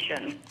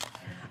demonstration.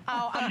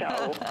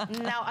 Oh,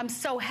 now I'm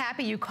so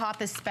happy you caught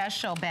the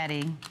special,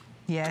 Betty.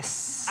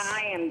 Yes.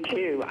 I am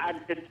too.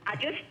 I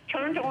just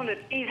turned on the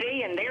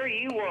TV and there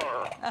you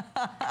were.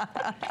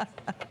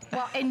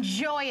 Well,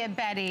 enjoy it,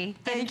 Betty.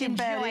 Thank you,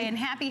 enjoy, Betty. and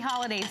happy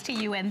holidays to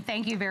you, and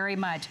thank you very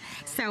much.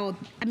 So,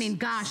 I mean,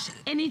 gosh,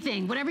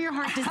 anything, whatever your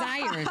heart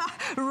desires.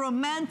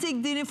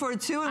 Romantic dinner for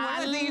two. And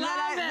one of the things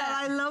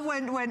that I love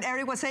when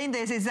Eric was saying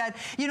this is that,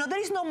 you know, there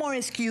is no more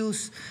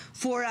excuse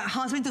for a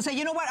husband to say,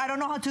 you know what, I don't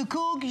know how to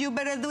cook, you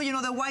better do, you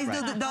know, the wives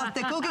do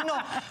the cooking. No,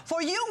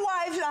 for you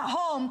wives at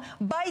home,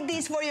 buy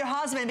this for your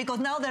husband, because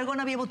now they're going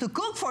to be able to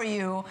cook for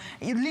you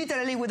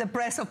literally with the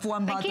press of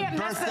one button.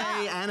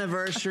 Birthday,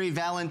 anniversary,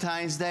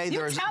 Valentine's Day.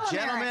 There's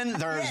gentlemen,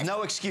 there's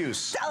no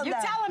excuse. Tell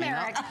him,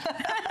 Eric.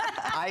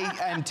 I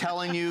am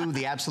telling you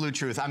the absolute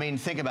truth. I mean,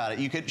 think about it.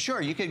 You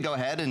could go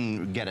ahead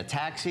and get a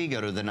taxi,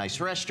 go to the nice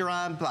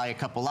restaurant, buy a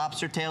couple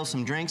lobster tails,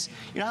 some drinks.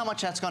 You know how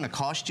much that's going to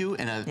cost you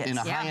in a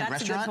high-end restaurant?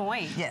 That's a good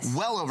point. Yes.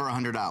 Well over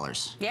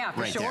 $100. Yeah,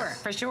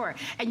 for sure.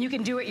 And you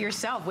can do it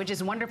yourself, which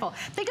is wonderful.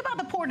 Think about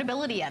the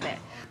portability of it.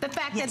 The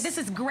fact that this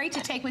is great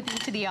to take with you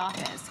to the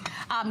office.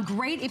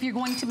 Great if you're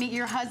going to meet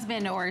your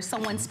husband or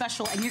someone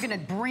special and you're going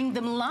to bring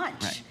them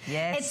lunch. Right.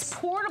 Yes. It's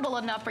portable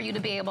enough for you to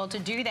be able to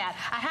do that.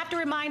 I have to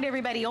remind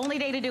everybody, only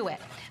day to do it.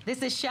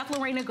 This is Chef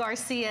Lorena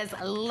Garcia's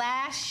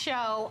last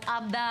show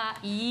of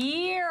the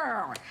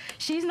year.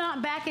 She's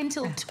not back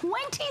until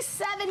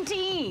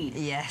 2017.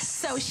 Yes.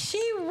 So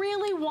she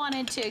really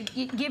wanted to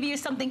give you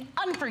something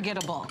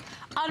unforgettable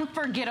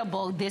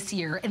this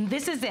year, and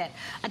this is it.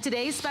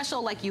 Today's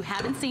special like you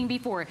haven't seen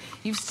before.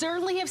 You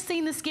certainly have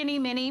seen the Skinny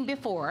Mini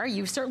before.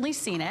 You've certainly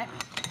seen it,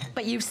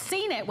 but you've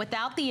seen it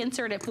without the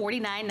insert at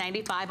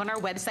 $49.95 on our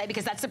website,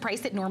 because that's the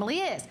price it normally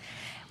is.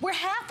 We're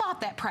half off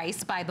that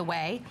price, by the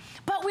way,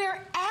 but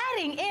we're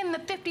adding in the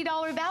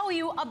 $50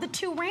 value of the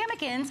 2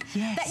 ramekins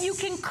that you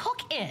can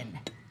cook in.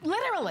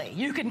 Literally,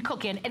 you can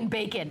cook in and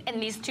bake in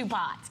these 2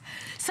 pots.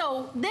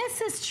 So this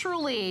is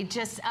truly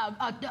just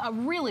a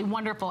really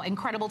wonderful,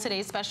 incredible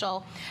today's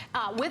special.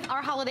 With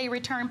our holiday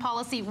return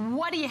policy,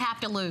 what do you have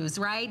to lose,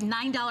 right?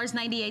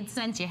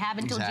 $9.98 you have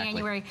until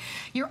January.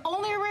 Your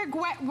only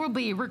regret will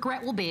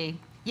be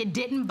you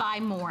didn't buy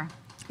more.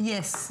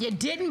 Yes. You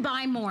didn't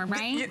buy more,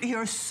 right?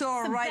 You're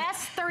so right. The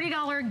best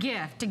 $30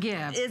 gift to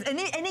give.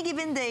 Any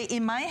given day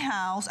in my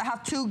house, I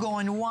have 2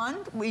 going. One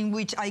in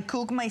which I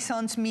cook my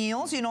son's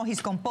meals, you know,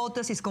 his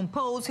compotas, his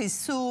compotes, his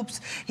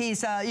soups,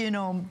 his, you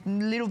know,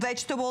 little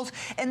vegetables.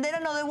 And then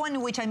another one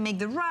in which I make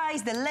the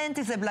rice, the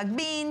lentils, the black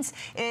beans,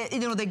 you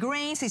know, the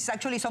grains. Is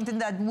actually something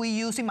that we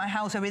use in my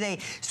house every day.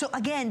 So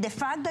again, the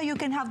fact that you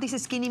can have this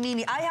Skinny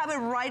Mini, I have it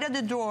right at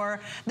the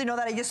door, you know,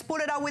 that I just pull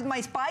it out with my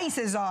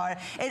spices are.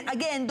 And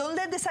again, don't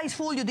let the size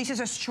fool you. This is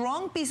a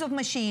strong piece of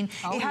machine.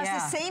 It has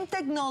the same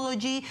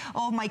technology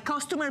of my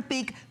customer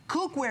pick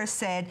cookware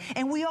set,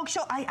 and we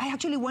also, I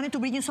actually wanted to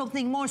bring you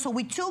something more. So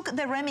we took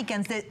the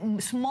ramekins, the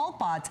small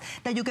pots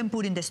that you can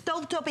put in the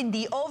stovetop, in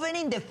the oven,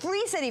 in the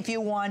freezer if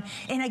you want.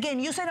 And again,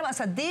 use them as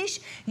a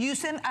dish,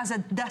 use them as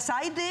a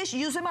side dish,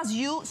 use them as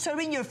you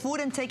serving your food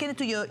and taking it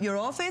to your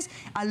office,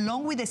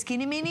 along with the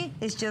Skinny Mini.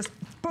 It's just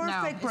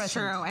perfect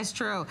present. It's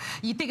true.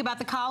 You think about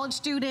the college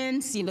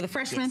students, you know, the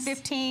freshman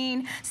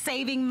 15,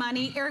 saving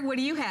money. Eric, what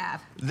do you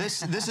have?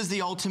 This is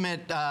the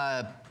ultimate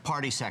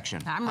party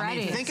section. I'm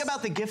ready. I mean, think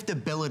about the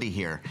giftability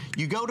here.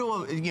 You go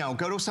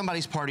to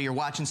somebody's party, you're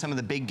watching some of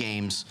the big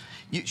games.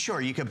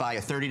 Sure, you could buy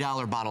a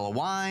 $30 bottle of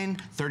wine,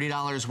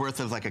 $30 worth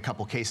of like a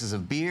couple cases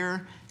of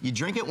beer. You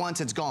drink it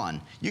once, it's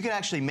gone. You could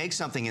actually make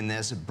something in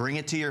this, bring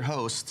it to your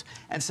host,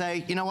 and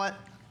say, you know what?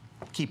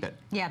 Keep it.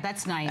 Yeah,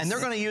 that's nice. And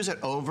they're going to use it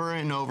over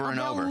and over and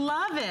over. I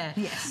love it.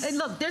 Yes. And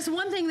look, there's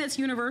one thing that's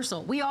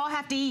universal. We all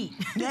have to eat.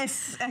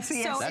 Yes, actually,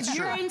 yes. So if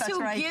you're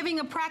into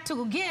giving a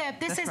practical gift,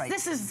 this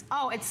is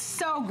it's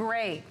so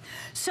great.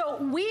 So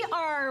we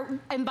are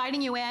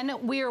inviting you in.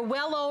 We are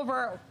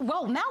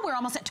now we're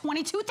almost at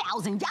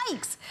 22,000.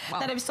 Yikes!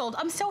 That have sold.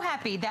 I'm so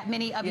happy that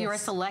many of you are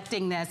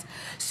selecting this.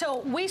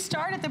 So we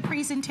started the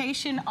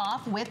presentation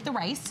off with the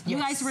rice. You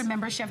guys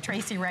remember Chef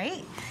Tracy,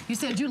 right? You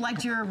said you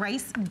liked your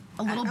rice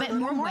a little bit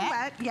more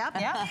wet. Yep.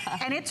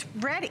 And it's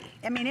ready.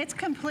 I mean, it's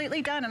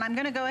completely done. And I'm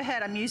going to go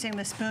ahead. I'm using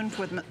the spoon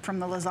from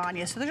the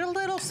lasagna, so there's a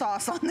little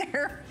sauce on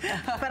there.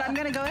 But I'm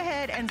going to go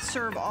ahead and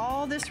serve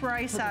all this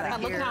rice out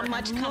of here. Look how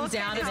much comes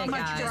out of it,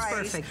 guys. It's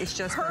perfect. It's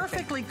just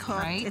perfectly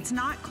cooked. Right? It's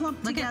not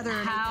clumped together. Look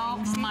at how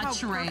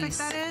much rice. Perfect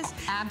that is.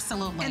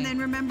 Absolutely. And then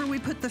remember, we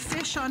put the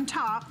fish on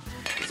top,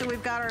 so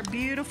we've got our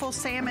beautiful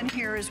salmon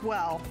here as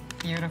well.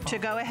 Beautiful. To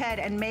go ahead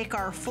and make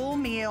our full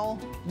meal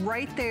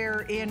right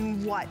there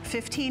in what,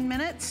 15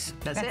 minutes?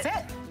 That's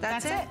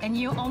it. And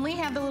you only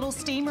have the little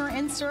steamer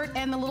insert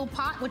and the little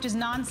pot, which is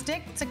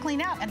non-stick, to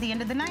clean out at the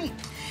end of the night.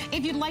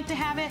 If you'd like to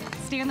have it,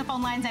 stay on the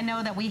phone lines. I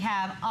know that we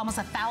have almost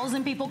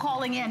 1,000 people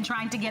calling in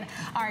trying to get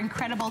our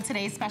incredible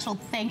today's special.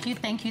 Thank you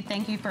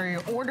for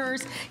your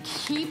orders.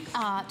 Keep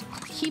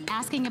keep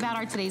asking about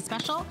our today's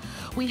special.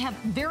 We have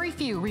very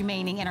few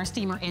remaining in our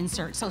steamer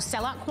insert, so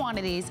sell out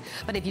quantities.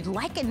 But if you'd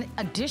like an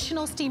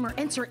additional steamer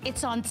insert,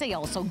 it's on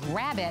sale, so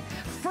grab it.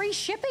 Free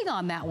shipping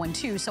on that one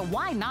too, so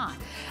why not?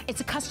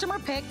 It's a customer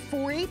pick.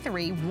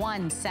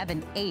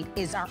 483178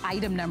 is our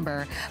item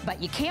number,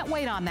 but you can't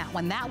wait on that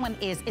one. That one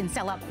is in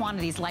sellout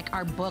quantities like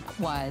our book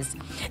was.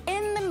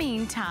 In the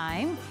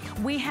meantime,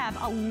 we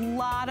have a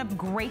lot of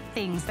great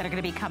things that are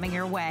gonna be coming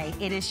your way.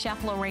 It is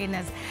Chef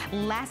Lorena's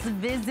last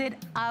visit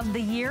of the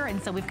year,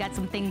 and so we've got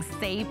some things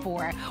saved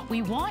for her.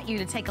 We want you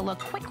to take a look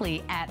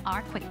quickly at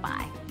our quick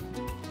buy.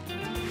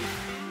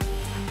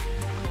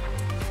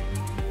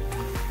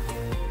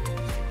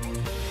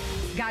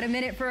 Got a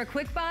minute for a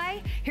quick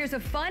buy? Here's a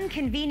fun,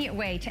 convenient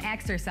way to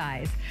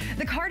exercise.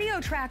 The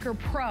Cardio Tracker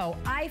Pro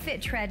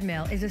iFit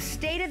treadmill is a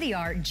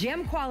state-of-the-art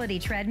gym quality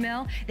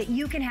treadmill that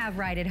you can have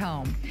right at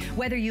home.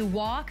 Whether you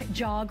walk,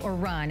 jog, or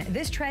run,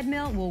 this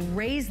treadmill will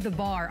raise the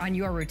bar on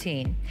your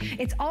routine.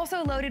 It's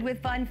also loaded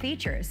with fun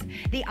features.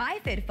 The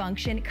iFit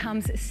function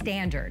comes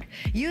standard.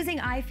 Using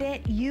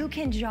iFit, you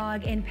can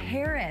jog in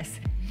Paris.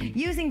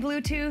 Using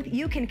Bluetooth,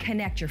 you can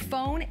connect your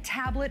phone,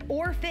 tablet,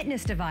 or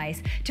fitness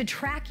device to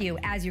track you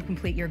as you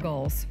complete your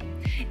goals.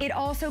 It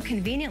also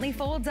conveniently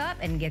folds up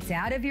and gets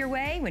out of your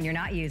way when you're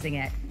not using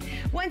it.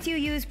 Once you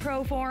use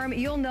ProForm,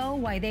 you'll know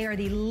why they are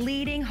the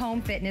leading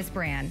home fitness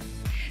brand.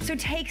 So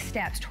take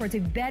steps towards a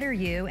better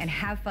you and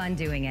have fun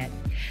doing it.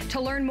 To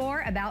learn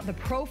more about the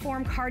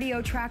ProForm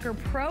Cardio Tracker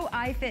Pro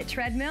iFit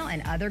treadmill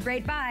and other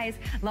great buys,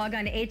 log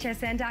on to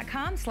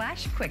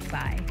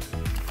hsn.com/quickbuy.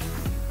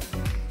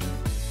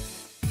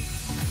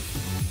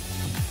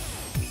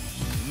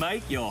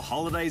 Make your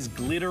holidays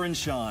glitter and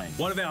shine.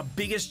 One of our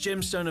biggest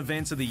gemstone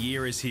events of the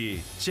year is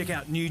here. Check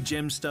out new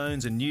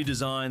gemstones and new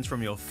designs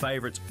from your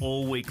favourites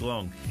all week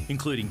long,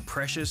 including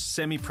precious,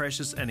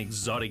 semi-precious and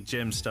exotic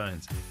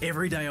gemstones.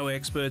 Every day our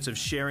experts are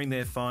sharing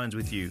their finds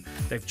with you.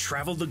 They've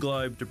travelled the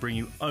globe to bring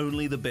you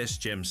only the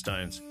best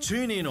gemstones.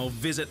 Tune in or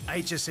visit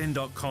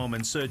hsn.com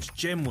and search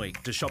Gem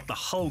Week to shop the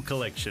whole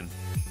collection.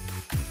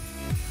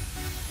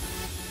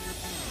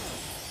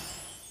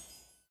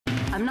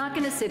 I'm not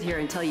going to sit here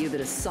and tell you that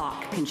a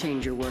sock can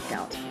change your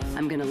workout.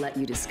 I'm going to let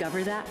you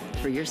discover that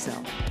for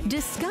yourself.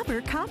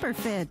 Discover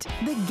CopperFit,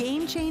 the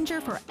game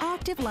changer for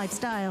active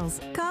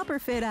lifestyles.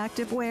 CopperFit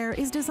activewear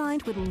is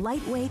designed with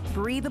lightweight,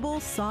 breathable,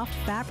 soft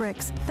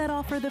fabrics that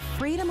offer the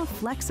freedom of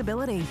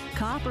flexibility.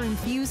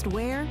 Copper-infused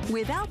wear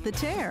without the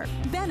tear.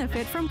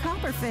 Benefit from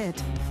CopperFit.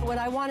 When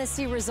I want to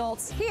see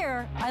results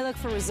here, I look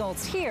for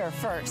results here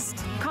first.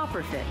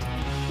 CopperFit.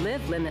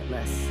 Live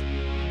limitless.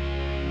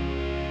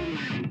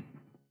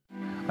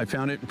 I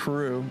found it in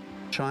Peru,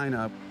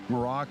 China,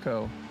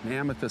 Morocco, an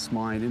amethyst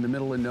mine in the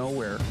middle of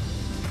nowhere.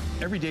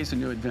 Every day's a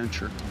new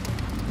adventure.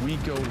 We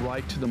go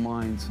right to the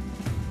mines.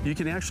 You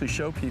can actually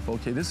show people,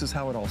 okay, this is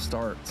how it all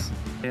starts.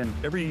 And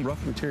every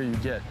rough material you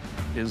get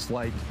is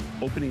like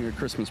opening a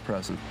Christmas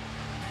present.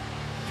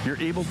 You're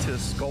able to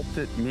sculpt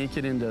it, make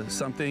it into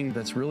something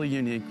that's really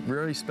unique,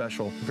 very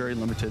special, very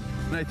limited.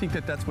 And I think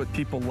that that's what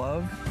people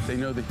love. They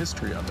know the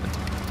history of it.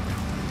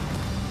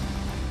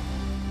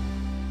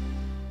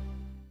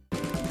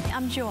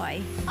 I'm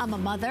Joy. I'm a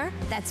mother,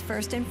 that's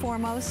first and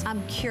foremost.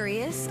 I'm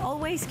curious,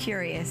 always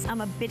curious.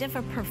 I'm a bit of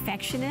a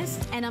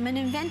perfectionist, and I'm an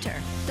inventor.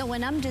 So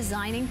when I'm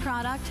designing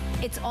product,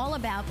 it's all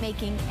about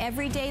making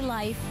everyday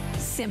life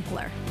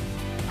simpler.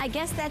 I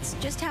guess that's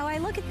just how I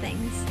look at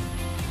things.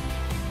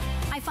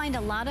 I find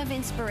a lot of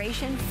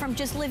inspiration from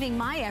just living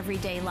my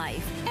everyday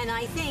life. And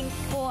I think,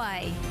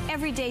 boy,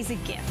 every day's a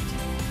gift.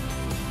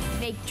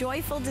 Make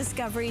joyful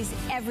discoveries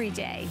every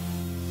day.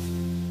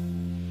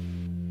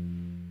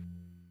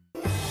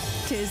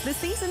 'Tis the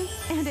season,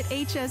 and at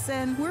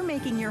HSN, we're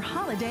making your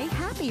holiday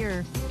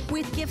happier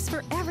with gifts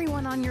for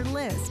everyone on your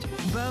list.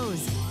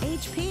 Bose,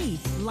 HP,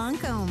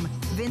 Lancome,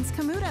 Vince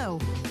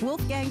Camuto,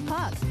 Wolfgang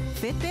Puck,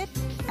 Fitbit,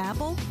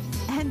 Apple,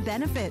 and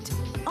Benefit,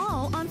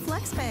 all on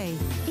FlexPay.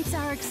 It's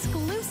our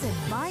exclusive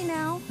buy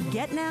now,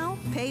 get now,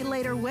 pay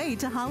later way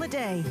to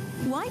holiday.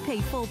 Why pay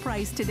full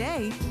price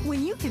today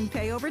when you can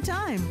pay over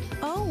time?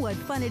 Oh, what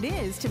fun it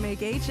is to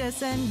make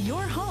HSN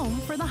your home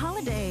for the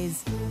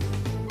holidays.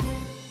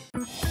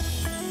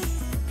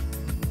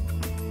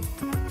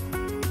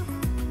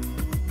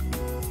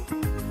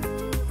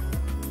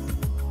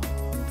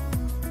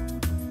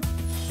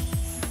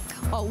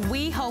 Well,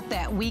 we hope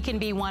that we can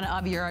be one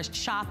of your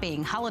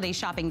holiday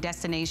shopping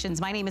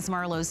destinations. My name is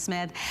Marlo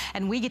Smith,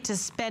 and we get to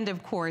spend,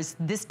 of course,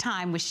 this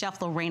time with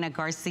Chef Lorena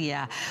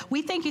Garcia.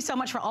 We thank you so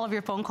much for all of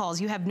your phone calls.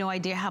 You have no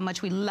idea how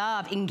much we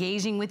love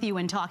engaging with you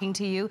and talking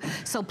to you.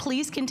 So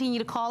please continue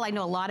to call. I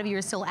know a lot of you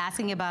are still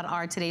asking about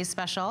our today's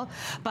special,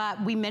 but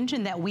we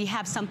mentioned that we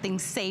have something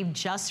saved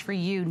just for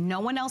you. No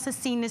one else has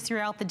seen this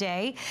throughout the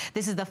day.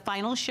 This is the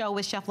final show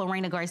with Chef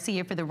Lorena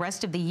Garcia for the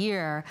rest of the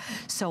year.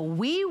 So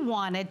we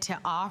wanted to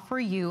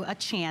offer you a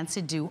chance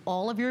to do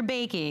all of your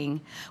baking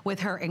with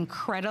her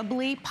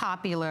incredibly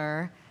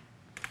popular,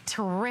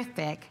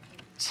 terrific,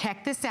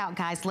 check this out,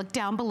 guys, look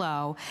down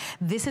below.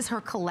 This is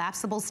her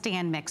collapsible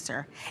stand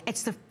mixer.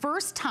 It's the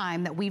first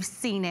time that we've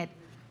seen it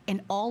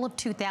in all of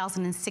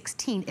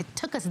 2016. It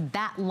took us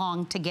that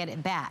long to get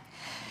it back.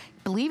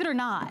 Believe it or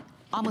not,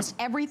 almost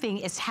everything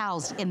is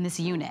housed in this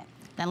unit.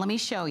 Now let me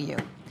show you.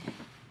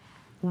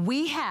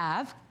 We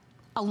have,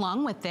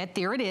 along with it,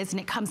 there it is, and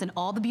it comes in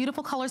all the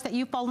beautiful colors that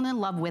you've fallen in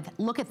love with.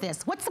 Look at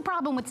this. What's the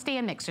problem with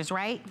stand mixers,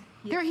 right?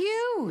 Yeah. They're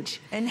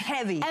huge. And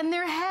heavy. And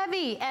they're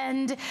heavy.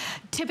 And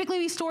typically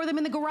we store them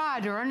in the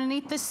garage or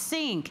underneath the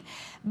sink.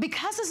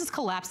 Because this is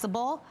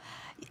collapsible,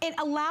 it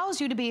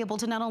allows you to be able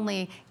to not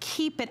only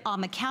keep it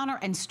on the counter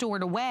and store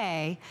it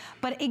away,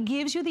 but it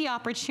gives you the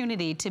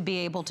opportunity to be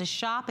able to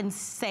shop and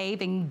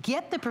save and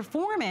get the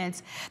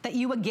performance that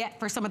you would get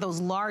for some of those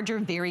larger,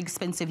 very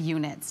expensive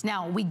units.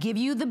 Now, we give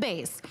you the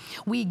base.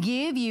 We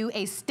give you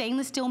a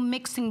stainless steel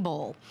mixing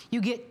bowl. You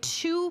get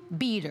 2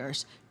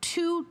 beaters,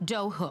 2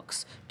 dough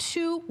hooks,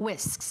 2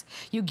 whisks.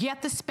 You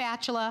get the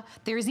spatula.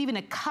 There's even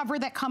a cover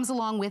that comes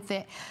along with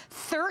it.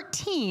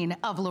 13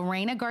 of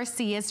Lorena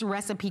Garcia's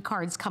recipe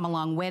cards come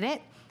along with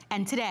it.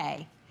 And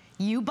today,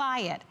 you buy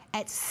it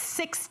at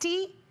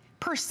 60%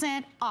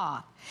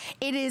 off.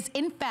 It is,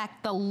 in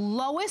fact, the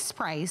lowest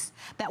price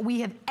that we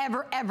have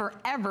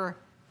ever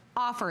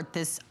offered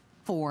this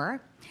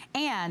for.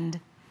 And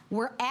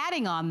we're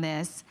adding on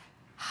this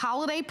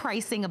holiday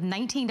pricing of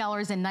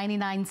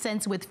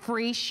 $19.99 with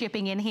free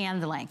shipping and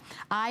handling.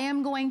 I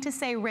am going to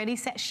say ready,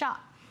 set, shop,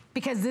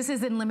 because this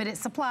is in limited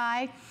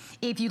supply.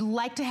 If you'd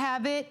like to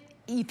have it,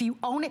 if you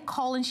own it,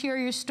 call and share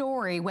your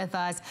story with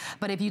us.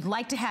 But if you'd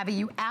like to have it,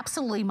 you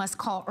absolutely must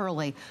call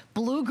early.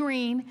 Blue,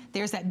 green,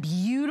 there's that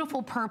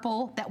beautiful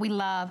purple that we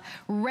love.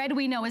 Red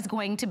we know is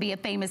going to be a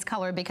famous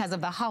color because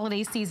of the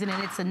holiday season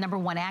and it's the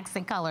 #1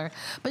 accent color.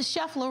 But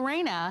Chef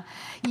Lorena,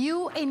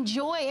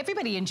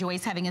 everybody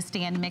enjoys having a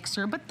stand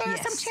mixer, but there are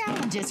some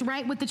challenges,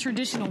 right, with the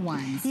traditional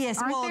ones.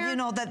 Yes, well, you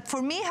know, that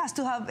for me it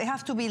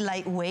has to be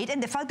lightweight,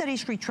 and the fact that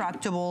it's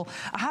retractable,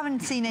 I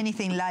haven't seen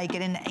anything like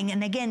it,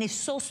 and again, it's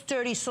so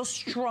sturdy, so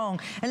strong.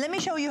 And let me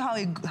show you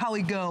how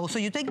it goes. So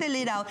you take the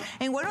lid out,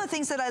 and one of the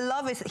things that I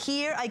love is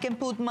here I can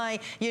put my,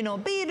 you know,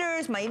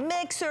 beaters, my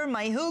mixer,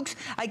 my hooks.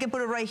 I can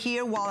put it right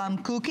here while I'm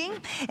cooking.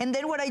 And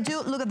then what I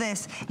do, look at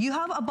this. You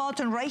have a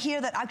button right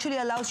here that actually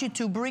allows you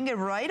to bring it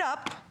right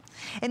up.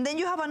 And then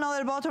you have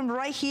another button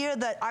right here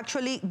that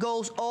actually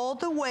goes all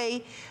the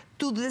way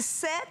to the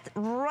set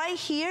right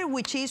here,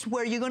 which is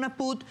where you're gonna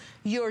put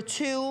your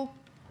 2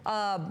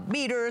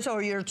 beaters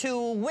or your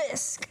 2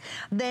 whisk.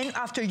 Then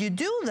after you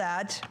do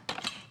that,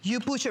 you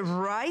push it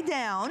right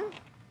down.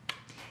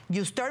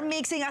 You start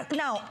mixing.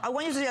 Now, I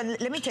want you to,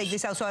 let me take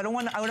this out, so I don't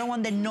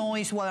want the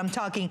noise while I'm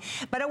talking,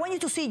 but I want you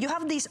to see, you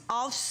have this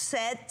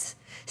offset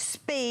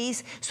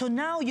space, so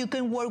now you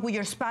can work with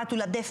your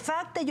spatula. The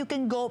fact that you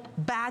can go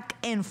back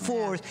and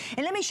forth. Yeah.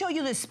 And let me show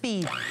you the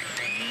speed. Wow,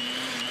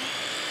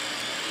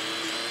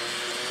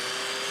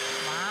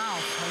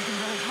 so you can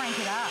really crank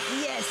it up.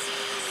 Yes.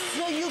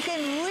 So you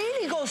can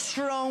really go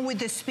strong with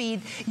the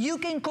speed. You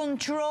can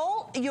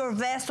control your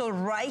vessel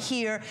right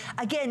here.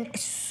 Again,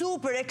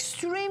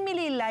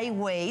 extremely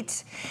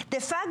lightweight. The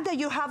fact that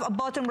you have a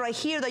button right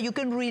here that you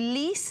can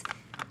release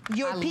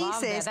your pieces.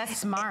 Love that. That's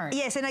smart.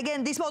 Yes, and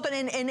again, this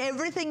button and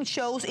everything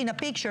shows in a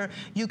picture.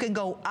 You can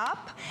go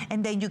up,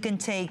 and then you can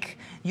take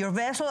your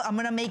vessel. I'm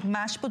gonna make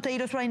mashed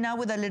potatoes right now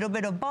with a little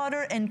bit of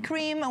butter and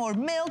cream or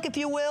milk, if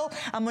you will.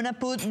 I'm gonna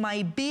put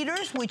my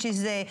beaters, which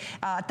is the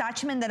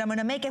attachment that I'm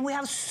gonna make, and we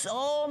have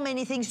so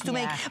many things to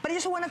make. But I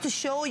just wanted to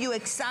show you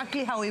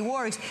exactly how it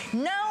works.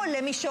 Now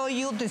let me show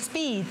you the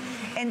speed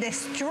and the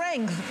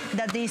strength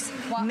that this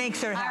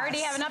mixer has. I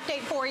already have an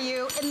update for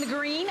you. In the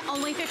green,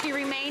 only 50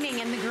 remaining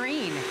in the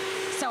green.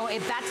 So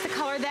if that's the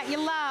color that you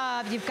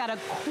love, you've got to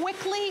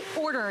quickly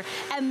order.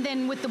 And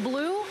then with the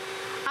blue,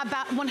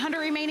 about 100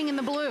 remaining in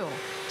the blue.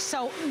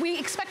 So we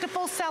expect a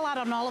full sellout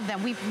on all of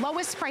them.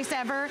 Lowest price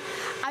ever.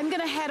 I'm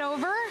gonna head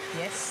over.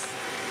 Yes.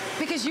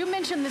 Because you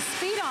mentioned the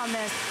speed on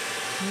this.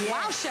 Yes.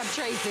 Wow, Chef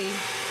Tracy.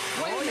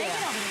 What are you making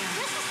over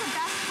there? This is the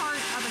best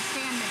part of a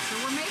stand mixer.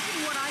 We're making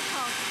what I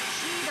call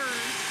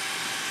cheaters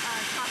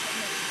chocolate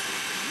mousse.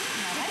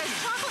 Because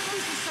chocolate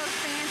mousse is so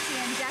fancy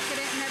and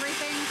decadent and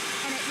everything,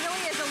 and it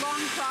really is a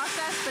long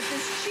process, but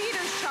this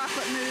cheaters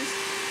chocolate mousse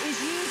is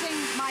using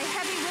my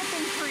heavy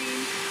whipping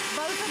cream,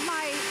 both of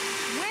my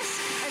whisk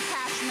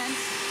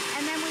attachments,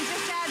 and then we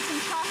just add some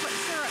chocolate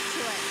syrup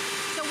to it.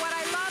 So what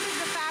I love is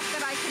the fact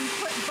that I can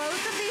put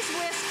both of these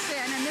whisks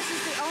in, and this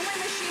is the only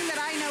machine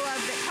that I know of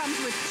that comes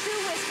with 2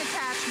 whisk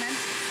attachments.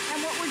 And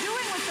what we're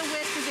doing with the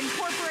whisk is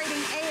incorporating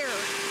air,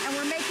 and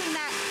we're making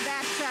that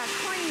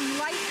cream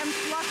light and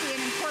fluffy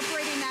and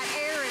incorporating that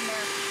air in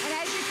there. And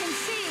as you can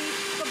see,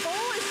 the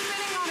bowl is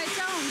spinning on its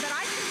own, but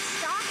I can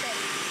stop it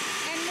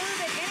and move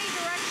it any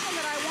direction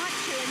that I want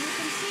to. And you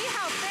can see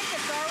how thick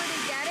it's already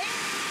getting.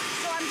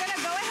 So I'm gonna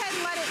go ahead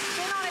and let it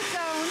spin on its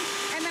own,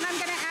 and then I'm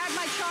gonna add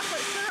my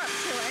chocolate syrup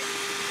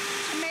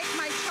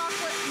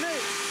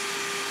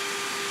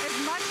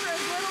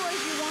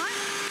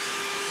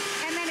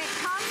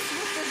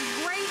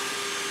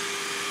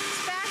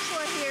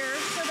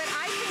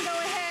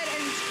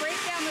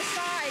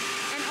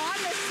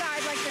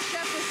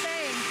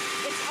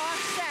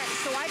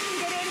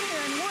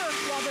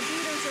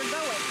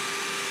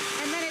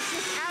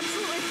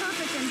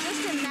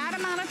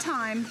amount of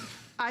time,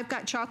 I've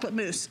got chocolate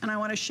mousse, and I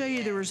want to show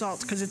you the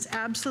results because it's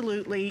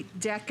absolutely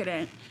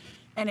decadent.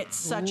 And it's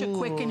such a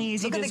quick and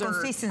easy dessert. Look at the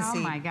consistency.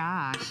 Oh my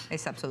gosh.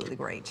 It's absolutely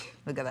great.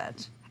 Look at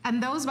that.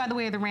 And those, by the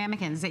way, are the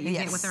ramekins that you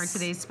get with our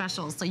today's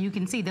specials. So you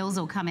can see those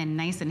will come in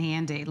nice and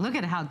handy. Look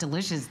at how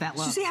delicious that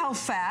looks. You see how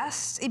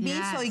fast it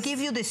beats? So it gives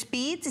you the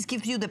speed, it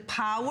gives you the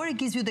power, it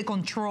gives you the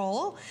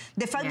control.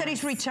 The fact that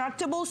it's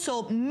retractable,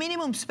 so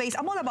minimum space.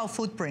 I'm all about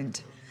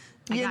footprint.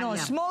 You know,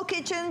 small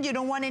kitchen, you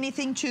don't want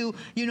anything to,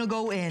 you know,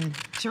 go in.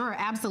 Sure,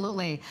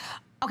 absolutely.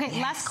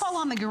 Okay, last call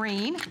on the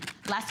green,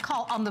 last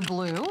call on the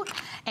blue,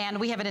 and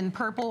we have it in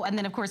purple, and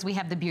then of course we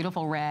have the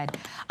beautiful red.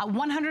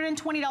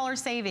 $120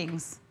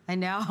 savings, I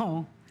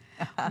know.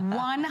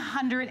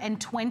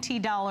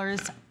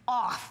 $120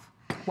 off.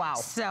 Wow.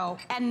 So,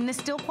 and this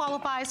still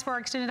qualifies for our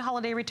extended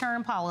holiday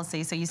return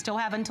policy. So you still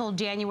have until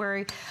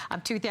January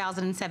of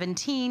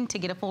 2017 to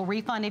get a full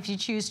refund if you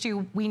choose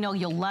to. We know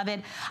you'll love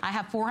it. I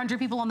have 400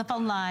 people on the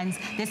phone lines.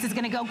 This is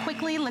gonna go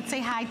quickly. Let's say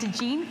hi to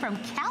Jean from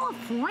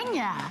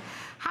California.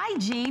 Hi,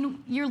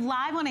 Jean. You're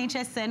live on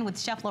HSN with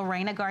Chef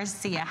Lorena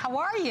Garcia. How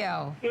are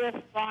you? Yes,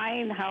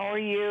 fine. How are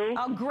you?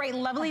 Oh, great.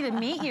 Lovely to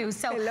meet you.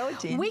 So hello,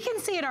 Jean. We can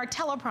see in our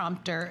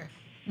teleprompter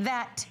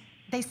that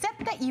they said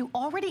that you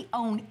already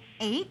own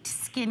 8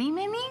 Skinny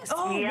Minis?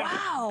 Oh, yeah.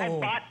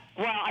 Wow.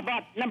 I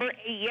bought number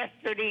 8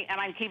 yesterday, and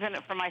I'm keeping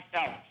it for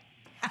myself.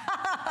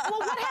 Well,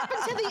 what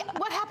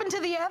happened to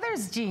the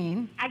others,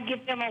 Jean? I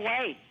give them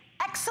away.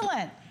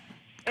 Excellent.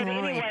 And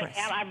anyway,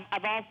 and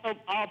I've also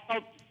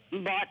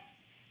bought,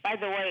 by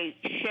the way,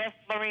 Chef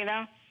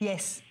Lorena.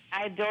 Yes.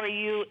 I adore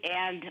you,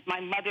 and my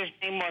mother's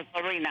name was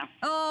Lorena.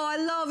 Oh, I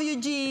love you,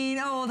 Jean.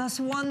 Oh,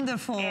 that's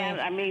wonderful. And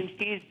I mean,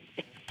 she's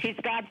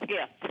God's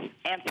gift,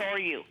 and so are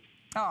you.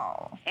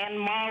 Oh. And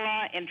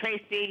Marla and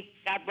Tracy,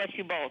 God bless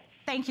you both.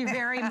 Thank you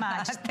very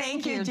much.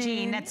 Thank you,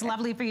 Jean. That's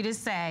lovely for you to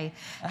say.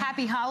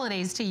 Happy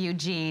holidays to you,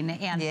 Jean.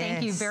 And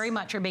thank you very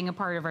much for being a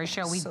part of our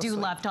show. We do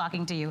love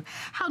talking to you.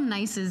 How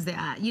nice is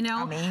that? You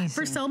know,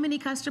 for so many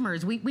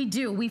customers,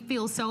 we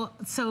feel so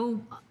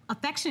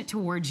affectionate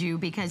towards you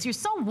because you're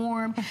so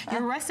warm,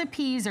 your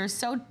recipes are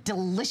so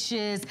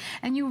delicious,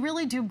 and you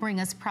really do bring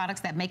us products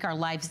that make our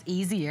lives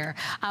easier.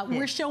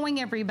 We're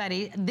showing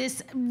everybody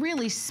this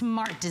really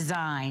smart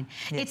design.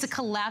 It's a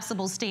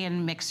collapsible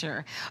stand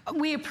mixer.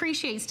 We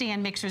appreciate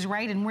stand mixers,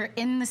 right? And we're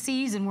in the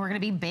season, we're gonna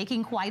be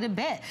baking quite a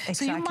bit.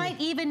 So you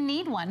might even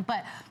need one,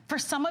 but for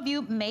some of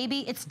you,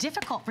 maybe it's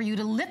difficult for you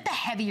to lift the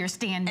heavier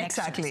stand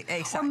mixers. Exactly.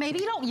 Or maybe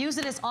you don't use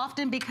it as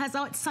often because,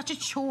 it's such a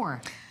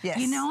chore.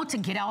 You know, to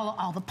get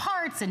all the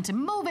parts and to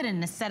move it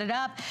and to set it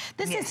up.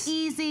 This is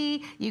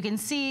easy. You can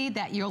see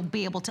that you'll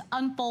be able to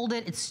unfold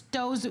it. It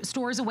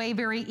stores away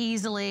very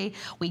easily.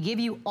 We give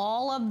you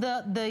all of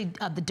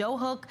the dough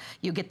hook.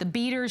 You get the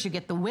beaters, you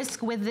get the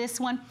whisk with this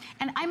one.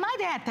 And I might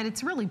add that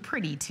it's really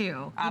pretty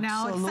too. You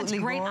know, it's such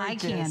great eye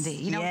candy.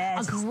 You know,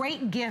 a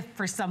great gift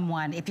for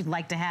someone if you'd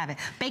like to have it.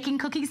 Baking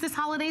cookies this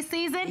holiday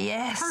season?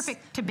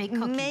 Perfect to bake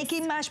cookies.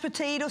 Making mashed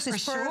potatoes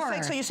is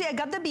perfect. So you see, I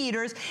got the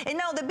beaters. And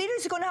now the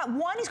beaters is gonna have,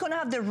 one is gonna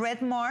have the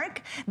red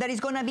mark that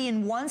is gonna be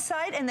in one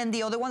side, and then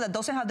the other one that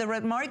doesn't have the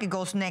red mark, it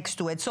goes next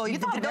to it. So if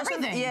it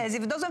doesn't,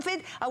 if it doesn't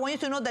fit, I want you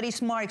to know that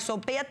it's marked. So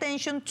pay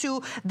attention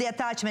to the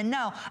attachment.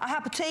 Now, I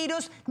have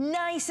potatoes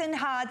nice and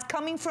hot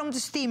coming from the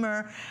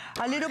steamer,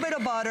 a little bit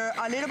of butter,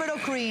 a little bit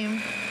of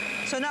cream.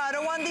 So now I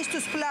don't want this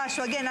to splash.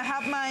 So again, I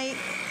have my,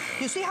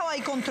 you see how I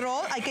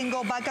control? I can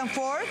go back and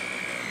forth.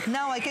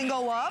 Now I can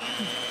go up.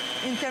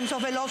 In terms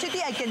of velocity,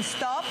 I can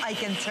stop, I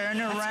can turn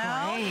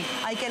around,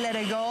 I can let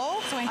it go.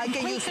 So in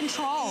complete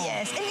control.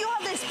 Yes, and you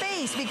have the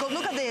space because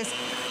look at this.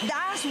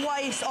 That's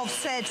why it's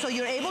offset, so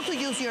you're able to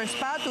use your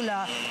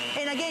spatula.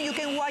 And again, you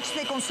can watch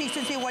the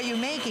consistency of what you're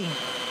making.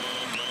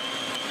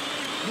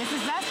 This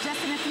is us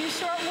just in a few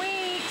short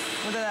weeks.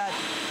 Look at that.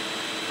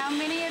 How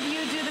many of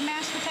you do the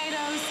mashed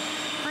potatoes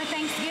for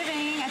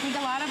Thanksgiving? I think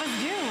a lot of us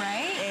do,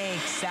 right?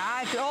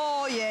 Exactly.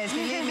 Oh, yes,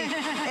 believe me.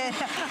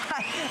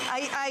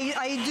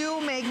 I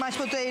do make mashed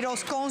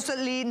potatoes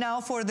constantly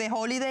now for the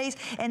holidays.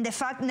 And the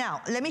fact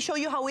now, let me show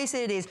you how easy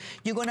it is.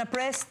 You're gonna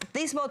press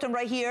this button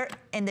right here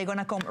and they're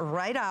gonna come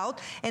right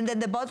out. And then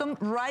the bottom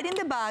right in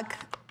the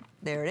back,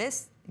 there it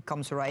is, it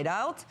comes right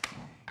out.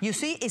 You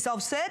see, it's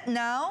offset.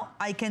 Now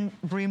I can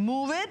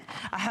remove it.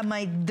 I have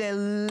my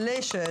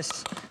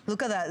delicious,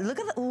 look at that, look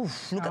at that,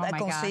 oof, look at that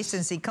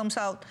consistency. It comes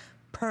out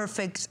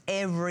perfect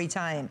every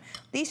time.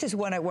 This is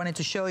what I wanted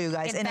to show you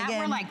guys. If that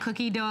were like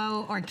cookie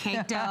dough or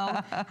cake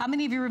dough, how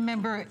many of you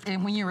remember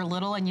when you were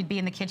little and you'd be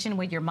in the kitchen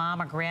with your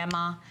mom or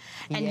grandma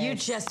and you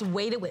just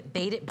waited with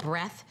bated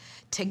breath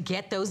to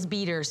get those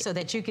beaters so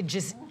that you could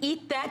just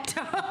eat that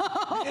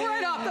dough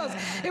right off those.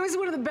 It was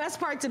one of the best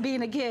parts of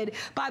being a kid.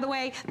 By the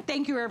way,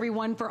 thank you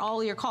everyone for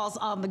all your calls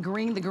on the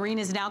green. The green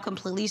is now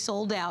completely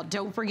sold out.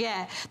 Don't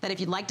forget that if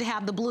you'd like to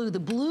have the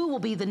blue will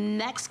be the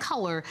next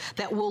color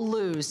that we'll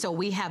lose. So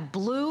we have blue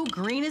blue,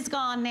 green is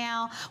gone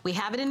now. We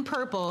have it in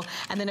purple,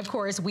 and then of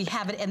course we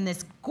have it in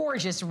this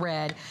gorgeous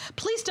red.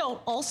 Please don't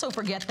also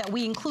forget that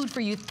we include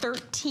for you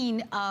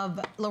 13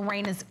 of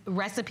Lorena's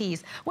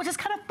recipes, which is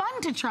kind of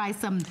fun to try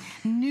some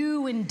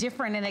new and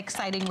different and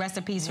exciting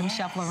recipes from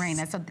Chef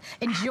Lorena. So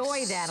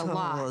enjoy that a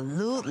lot.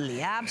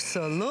 Absolutely,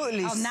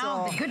 absolutely. Oh,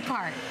 now so the good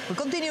part. We'll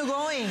continue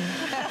going.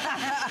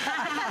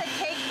 I've got a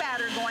cake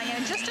batter going,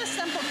 and just a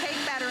simple cake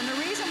batter. And the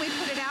reason we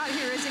put it out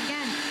here is,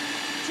 again,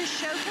 to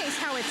showcase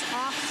how it's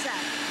offset.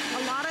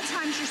 A lot of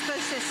times you're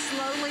supposed to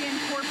slowly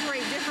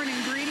incorporate different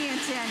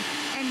ingredients in,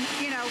 and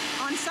you know,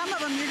 on some of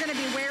them you're going to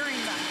be wearing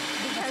them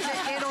because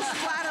it'll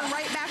splatter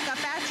right back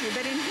up at you.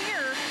 But in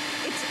here,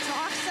 it's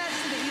offset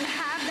so that you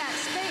have that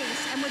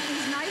space, and with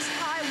these nice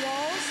high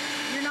walls,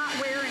 you're not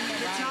wearing it.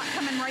 It's not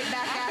coming right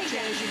back at you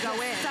as you go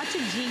in. Such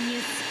a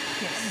genius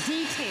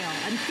detail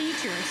and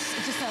feature.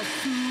 It's just a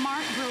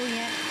smart,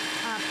 brilliant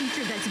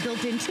feature that's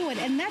built into it,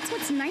 and that's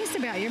what's nice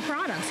about your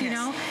products. You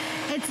know,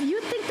 it's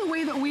you think the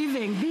way that we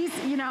think. These,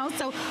 you know,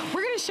 so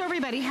we're going to show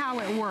everybody how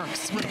it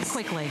works really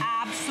quickly.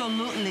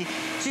 Absolutely.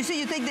 So you see,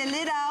 you take the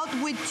lid out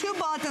with 2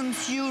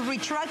 buttons. You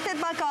retract it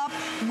back up.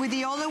 With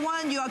the other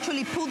one, you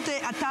actually put the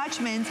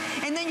attachments,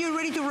 and then you're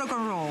ready to rock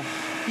and roll.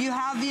 You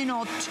have, you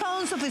know,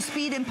 tons of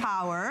speed and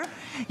power.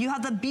 You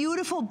have the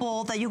beautiful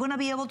bowl that you're going to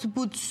be able to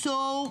put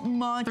so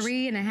much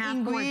 3.5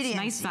 ingredients. quarts,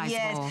 nice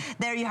size bowl.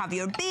 There you have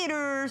your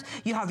beaters,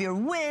 you have your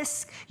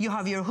whisk, you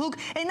have your hook,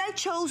 and I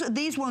chose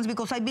these ones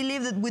because I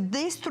believe that with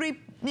these 3,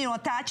 you know,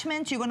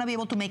 attachments, you're going to be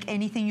able to make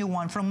anything you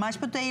want, from mashed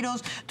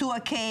potatoes to a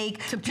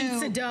cake to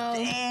pizza dough,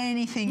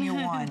 anything you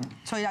want.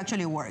 So it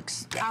actually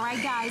works. All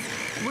right, guys,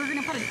 we're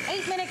going to put an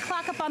 8-minute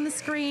clock up on the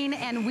screen,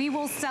 and we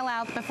will sell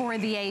out before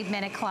the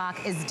 8-minute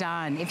clock is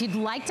done. If you'd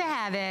like to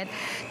have it,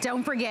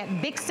 don't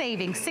forget, big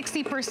savings,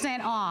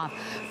 60% off.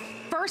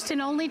 First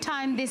and only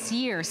time this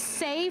year,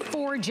 save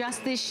for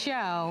just this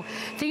show.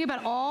 Think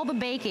about all the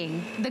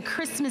baking, the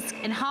Christmas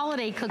and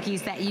holiday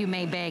cookies that you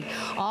may bake,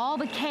 all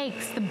the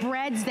cakes, the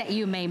breads that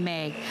you may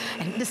make,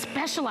 and the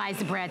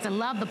specialized breads. I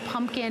love the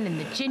pumpkin and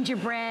the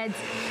gingerbreads,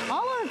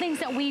 all of the things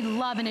that we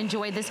love and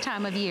enjoy this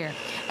time of year.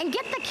 And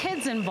get the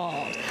kids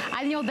involved.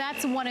 I know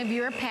that's one of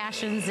your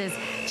passions, is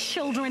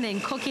children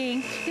and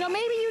cooking. You know,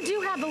 maybe you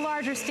do have the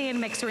larger stand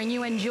mixer and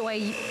you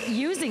enjoy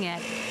using it,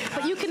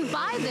 but you can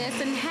buy this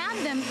and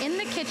have them in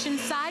the kitchen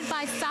side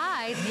by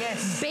side,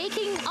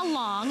 baking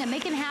along, and they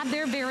can have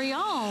their very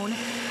own.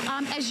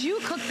 As you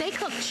cook, they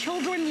cook.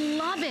 Children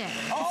love it.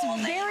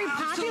 It's very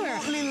popular.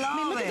 I mean,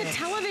 look at the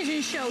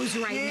television shows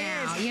right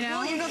now, you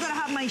know? Well, you know that I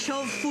have my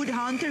show, Food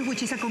Hunter,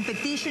 which is a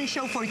competition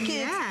show for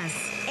kids,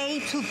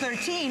 8 to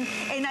 13,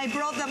 and I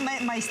brought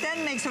my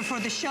stand mixer for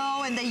the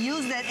show, and they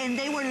used it, and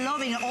they were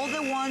loving it. All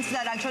the ones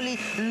that actually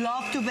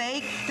love to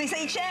bake, they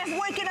say, Chef,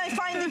 where can I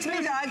find this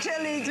mixer?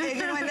 Actually,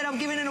 you know, ended up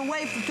giving it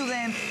away to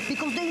them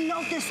because they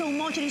loved it so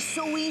much, and it's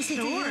so easy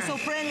to use, so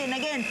friendly. And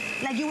again,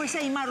 like you were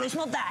saying, Marlo, it's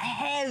not that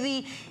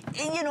heavy,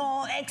 you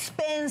know,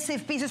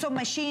 expensive pieces of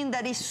machine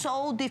that is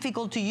so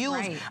difficult to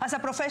use. As a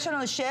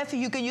professional chef,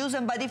 you can use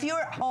them, but if you're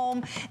at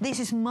home, this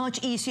is much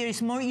easier,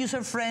 it's more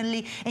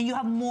user-friendly, and you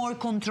have more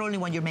control in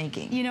what you're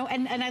making. You know,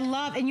 and I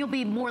love, and you'll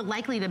be more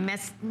likely to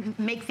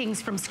make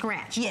things from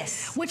scratch.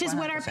 Yes. Which is 100%.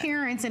 What our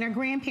parents and our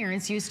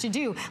grandparents used to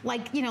do.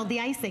 Like, you know, the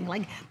icing.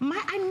 Like,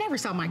 I never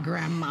saw my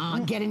grandma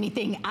get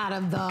anything out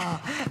of the,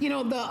 you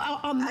know, the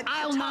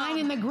aisle 9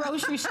 in the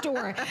grocery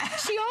store.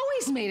 She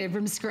always made it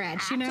from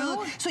scratch, you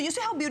know? So you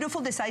see how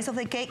beautiful the size of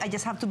the cake? I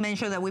just have to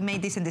mention that we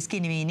made this in the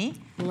Skinny Mini.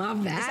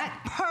 Love that. It's a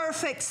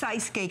perfect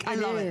size cake. I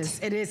love it.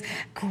 It is.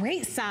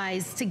 Great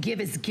size to give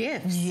as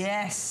gifts.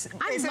 Yes.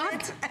 I love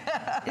it.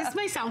 This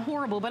may sound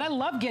horrible, but I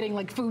love getting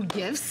like food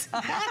gifts.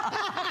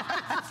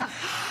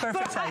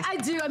 Perfect size. I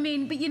do. I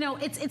mean, but you know,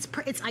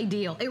 it's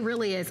ideal. It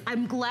really is.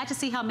 I'm glad to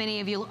see how many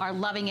of you are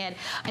loving it.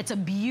 It's a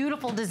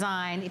beautiful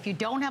design. If you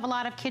don't have a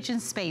lot of kitchen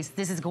space,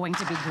 this is going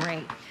to be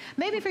great.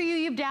 Maybe for you,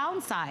 you've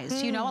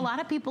downsized. You know, a lot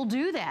of people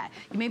do that.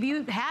 Maybe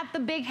you have the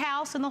big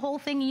house and the whole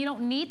thing, and you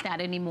don't need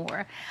that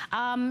anymore.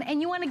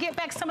 And you want to get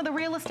back some of the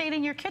real estate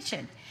in your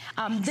kitchen.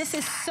 This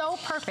is so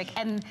perfect.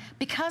 And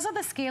because of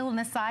the scale and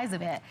the size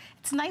of it,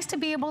 it's nice to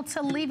be able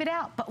to leave it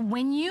out. But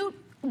when you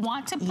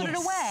want to put it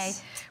away,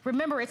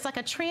 remember, it's like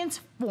a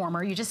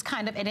transformer. You just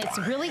kind of, and it's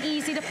really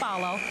easy to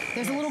follow.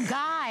 There's a little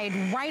guide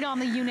right on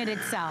the unit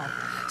itself.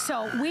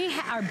 So we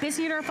are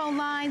busy at our phone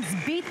lines.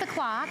 Beat the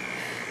clock.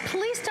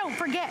 Please don't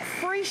forget,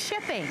 free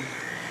shipping.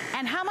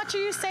 And how much are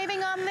you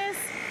saving on this?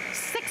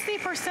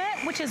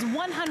 60%, which is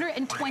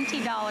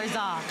 $120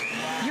 off.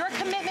 Your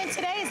commitment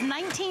today is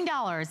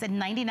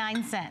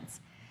 $19.99.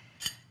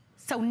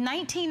 So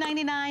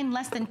 $19.99,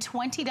 less than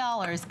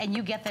 $20, and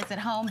you get this at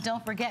home.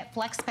 Don't forget,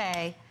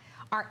 FlexPay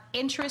are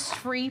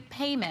interest-free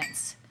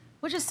payments,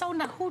 which is so,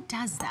 who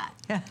does that?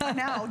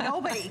 No,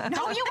 nobody.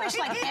 Don't you wish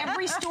like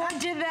every store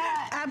did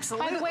that?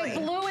 Absolutely. By the way,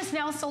 blue is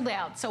now sold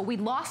out. So we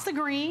lost the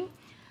green,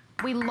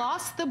 we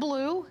lost the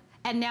blue,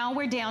 and now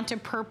we're down to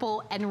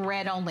purple and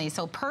red only.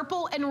 So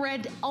purple and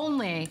red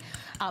only.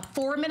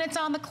 4 minutes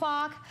on the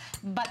clock,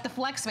 but the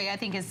FlexPay I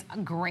think is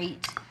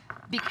great.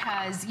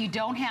 because you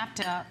don't have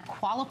to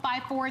qualify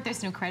for it.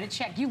 There's no credit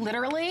check. You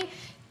literally,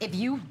 if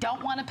you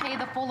don't want to pay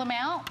the full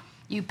amount,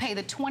 you pay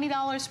the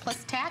 $20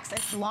 plus tax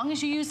as long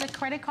as you use a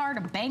credit card,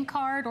 a bank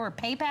card, or a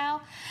PayPal.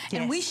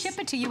 And we ship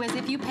it to you as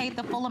if you paid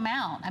the full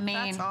amount. I mean,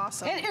 that's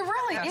awesome. It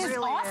really is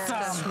awesome.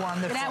 That's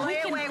wonderful.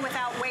 Layaway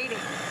without waiting.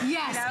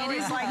 Yes, you know, it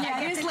is. like,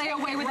 Yeah, it is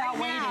layaway without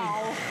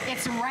waiting.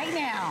 It's right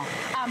now.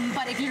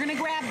 But if you're going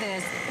to grab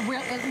this,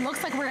 it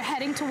looks like we're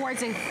heading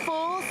towards a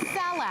full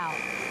sellout.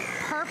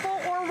 Purple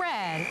or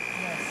red,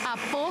 a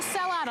full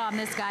sellout on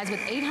this, guys, with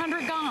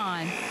 800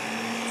 gone.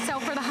 So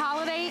for the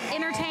holiday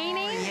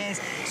entertaining. Yes.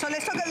 So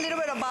let's talk a little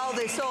bit about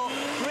this. So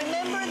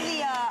remember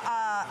the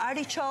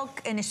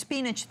artichoke and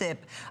spinach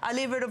dip. A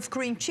little bit of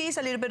cream cheese,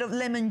 a little bit of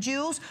lemon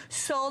juice,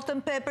 salt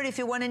and pepper. If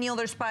you want any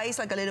other spice,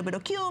 like a little bit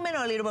of cumin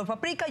or a little bit of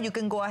paprika, you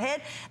can go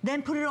ahead.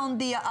 Then put it on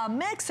the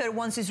mixer.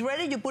 Once it's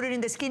ready, you put it in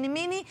the Skinny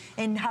Mini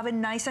and have it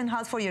nice and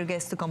hot for your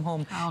guests to come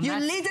home. Oh, you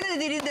literally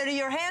did it there in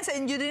your hands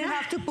and you didn't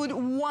have to put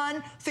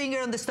one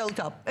finger on the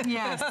stovetop.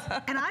 Yes.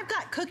 And I've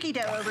got cookie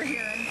dough over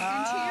here.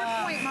 And to your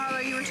point,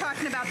 Marlo, you were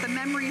talking about the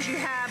memories you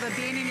have of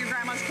being in your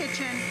grandma's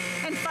kitchen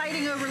and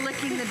fighting over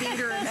licking the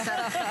beater and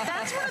stuff.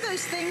 That's one of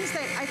those things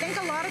that I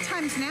think a lot of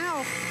times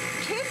now,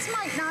 kids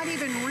might not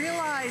even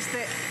realize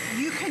that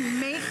you can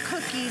make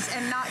cookies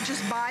and not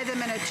just buy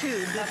them in a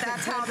tube,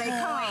 that's how they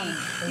come.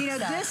 You know,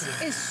 this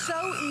is so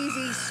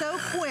easy, so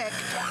quick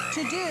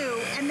to do,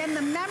 and then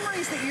the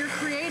memories that you're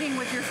creating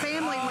with your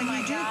family when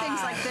you do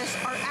things like this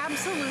are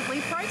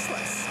absolutely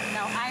priceless.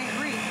 No, I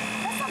agree.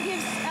 This will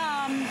give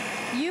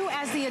you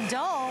as the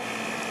adult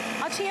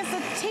a chance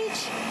to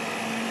teach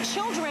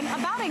children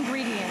about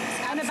ingredients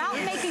and about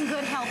making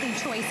good healthy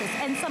choices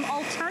and some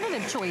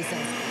alternative choices.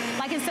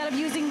 Like instead of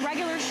using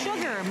regular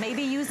sugar,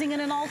 maybe using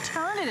an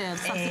alternative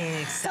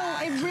substance. So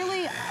it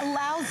really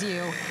allows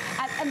you,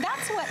 and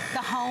that's what the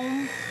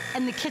home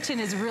and the kitchen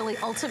is really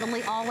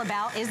ultimately all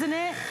about, isn't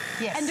it?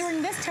 Yes. And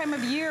during this time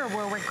of year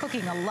where we're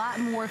cooking a lot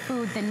more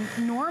food than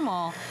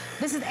normal,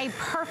 this is a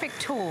perfect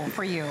tool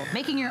for you.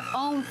 Making your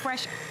own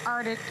fresh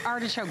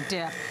artichoke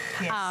dip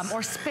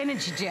or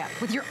spinach dip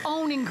with your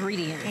own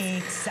ingredients.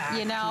 Exactly.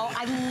 You know,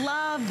 I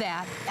love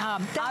that.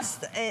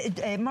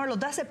 Marlo,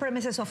 that's the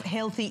premises of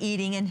healthy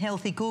eating and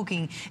healthy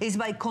cooking, is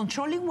by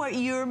controlling what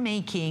you're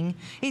making.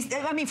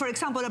 I mean, for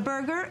example, a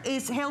burger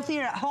is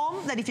healthier at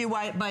home than if you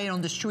buy it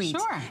on the street.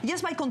 Sure.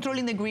 Just by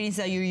controlling the ingredients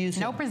that you're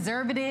using. No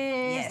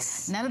preservatives.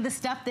 Yes. None of the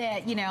stuff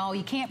that, you know,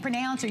 you can't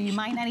pronounce or you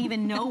might not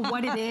even know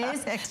what it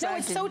is. Exactly. No,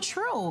 it's so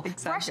true.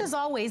 Exactly. Fresh is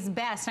always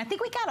best. And I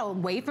think we got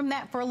away from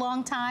that for a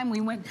long time.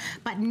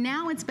 But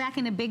now it's back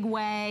in a big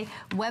way.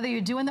 Whether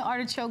you're doing the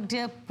artichoke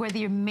dip, whether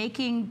you're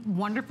making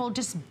wonderful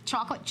just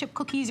chocolate chip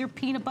cookies or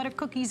peanut butter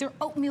cookies or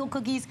oatmeal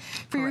cookies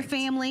for your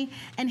family.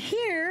 And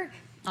here,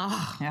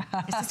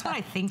 is this what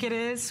I think it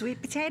is?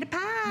 Sweet potato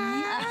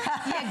pie.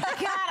 You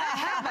gotta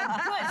have a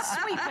good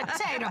sweet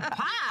potato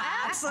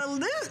pie.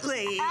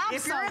 Absolutely.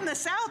 If you're in the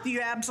South,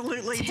 you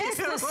absolutely do. It's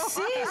the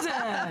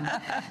season.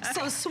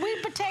 So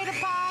sweet potato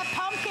pie,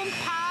 pumpkin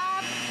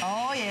pie.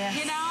 Oh, yeah.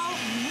 You know,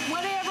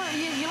 whatever.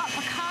 You like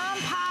pecan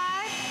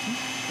pie,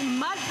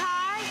 mud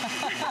pie.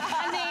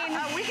 I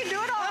mean, we can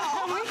do it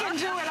all. We can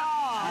do it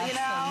all, you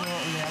know?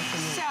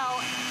 Absolutely. So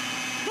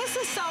this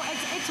is so,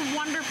 it's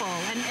wonderful.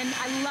 And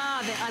I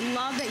love it. I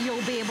love that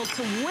you'll be able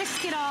to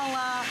whisk it all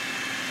up,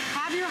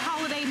 have your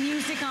holiday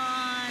music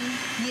on.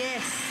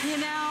 Yes. You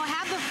know,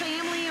 have the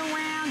family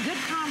around, good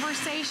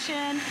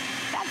conversation.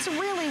 That's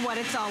really what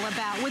it's all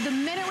about. With the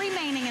minute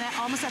remaining and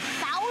almost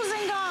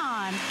 1,000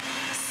 gone,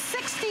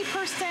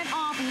 60%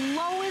 off,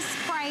 lowest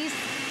price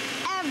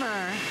ever.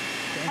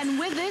 Yes. And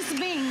with this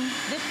being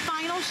the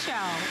final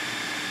show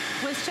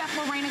with Chef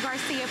Lorena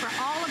Garcia for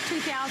all of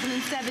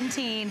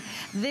 2017,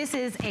 this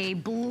is a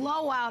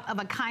blowout of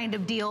a kind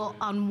of deal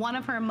on one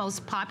of her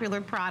most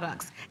popular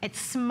products. It's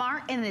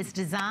smart in its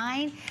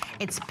design,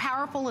 it's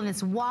powerful in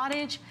its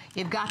wattage,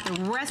 you've got the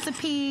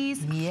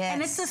recipes,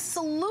 and it's a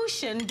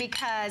solution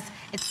because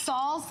it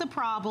solves the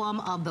problem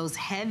of those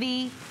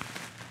heavy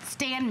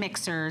stand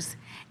mixers,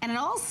 and it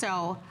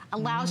also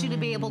allows you to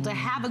be able to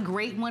have a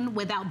great one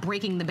without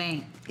breaking the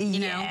bank.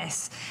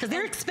 Yes, because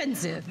they're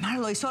expensive.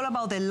 Marlo, it's all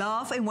about the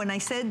love, and when I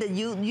said that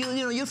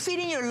you're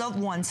feeding your loved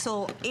ones,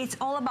 so it's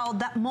all about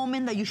that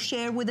moment that you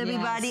share with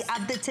everybody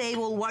at the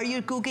table while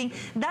you're cooking.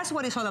 That's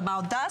what it's all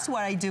about. That's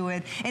why I do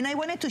it, and I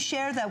wanted to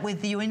share that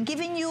with you and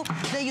giving you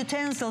the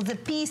utensils, the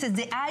pieces,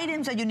 the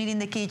items that you need in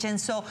the kitchen,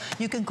 so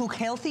you can cook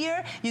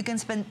healthier. You can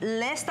spend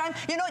less time.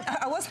 You know,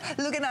 I was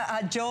looking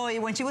at Joy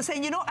when she was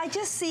saying, you know, I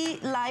just see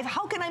life.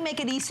 How can I make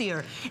it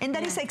easier? And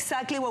that is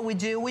exactly what we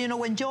do. You know,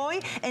 when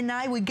Joy and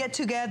I, we get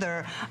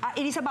together,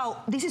 it is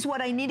about, this is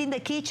what I need in the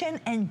kitchen,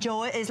 and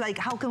Joy is like,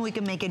 how can we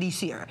make it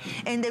easier?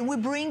 And then we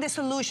bring the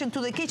solution to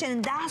the kitchen,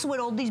 and that's where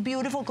all this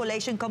beautiful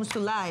collection comes to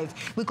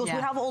life, because we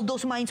have all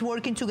those minds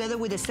working together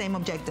with the same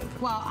objective.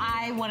 Well,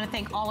 I want to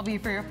thank all of you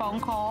for your phone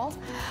calls.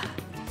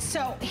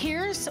 So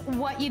here's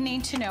what you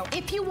need to know.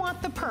 If you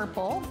want the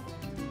purple,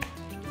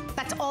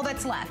 that's all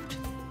that's left.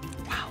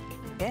 Wow.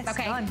 Yes,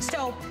 okay, done.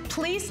 so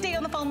please stay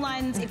on the phone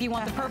lines if you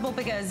want the purple,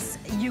 because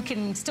you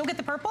can still get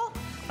the purple,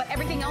 but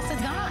everything else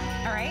is gone,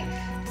 all right?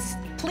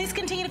 Please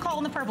continue to call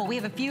on the purple. We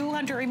have a few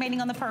hundred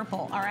remaining on the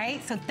purple, all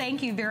right? So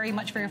thank you very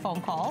much for your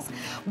phone calls.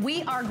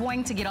 We are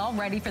going to get all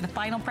ready for the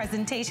final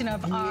presentation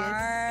of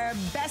our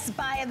Best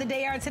Buy of the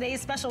Day, our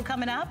today's special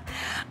coming up.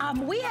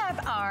 We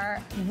have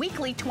our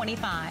weekly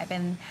 25,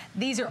 and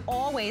these are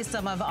always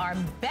some of our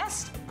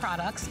best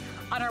products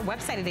on our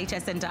website at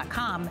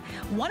hsn.com.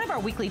 One of our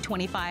weekly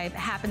 25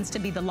 happens to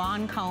be the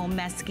Lancome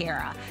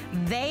Mascara.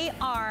 They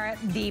are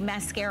the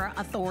mascara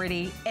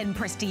authority in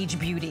prestige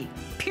beauty,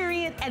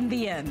 period, and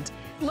the end.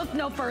 Look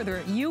no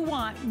further. You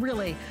want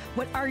really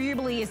what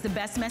arguably is the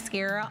best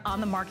mascara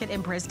on the market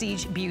in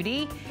prestige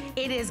beauty.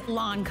 It is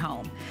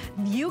Lancome.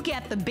 You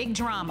get the big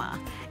drama,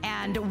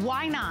 and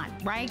why not,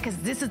 right? Because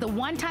this is the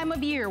one time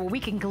of year where we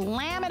can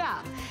glam it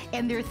up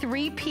in their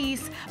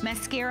 3-piece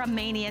Mascara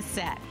Mania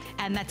set.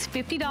 And that's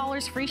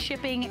 $50 free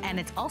shipping, and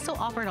it's also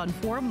offered on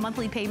 4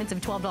 monthly payments of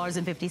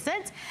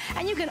 $12.50.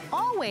 And you can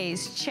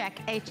always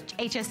check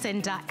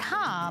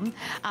hsn.com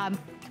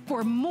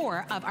for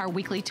more of our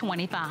weekly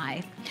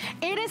 25.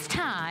 It is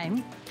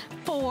time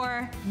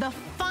for the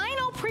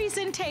final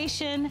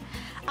presentation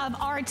of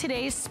our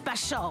today's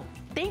special.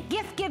 Think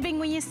gift giving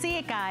when you see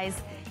it,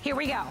 guys. Here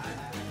we go.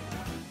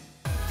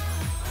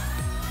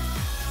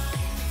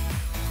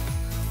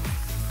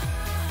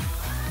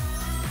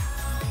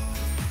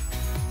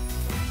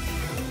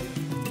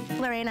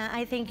 Lorena,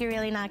 I think you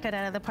really knocked it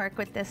out of the park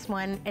with this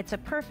one. It's a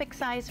perfect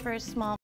size for a small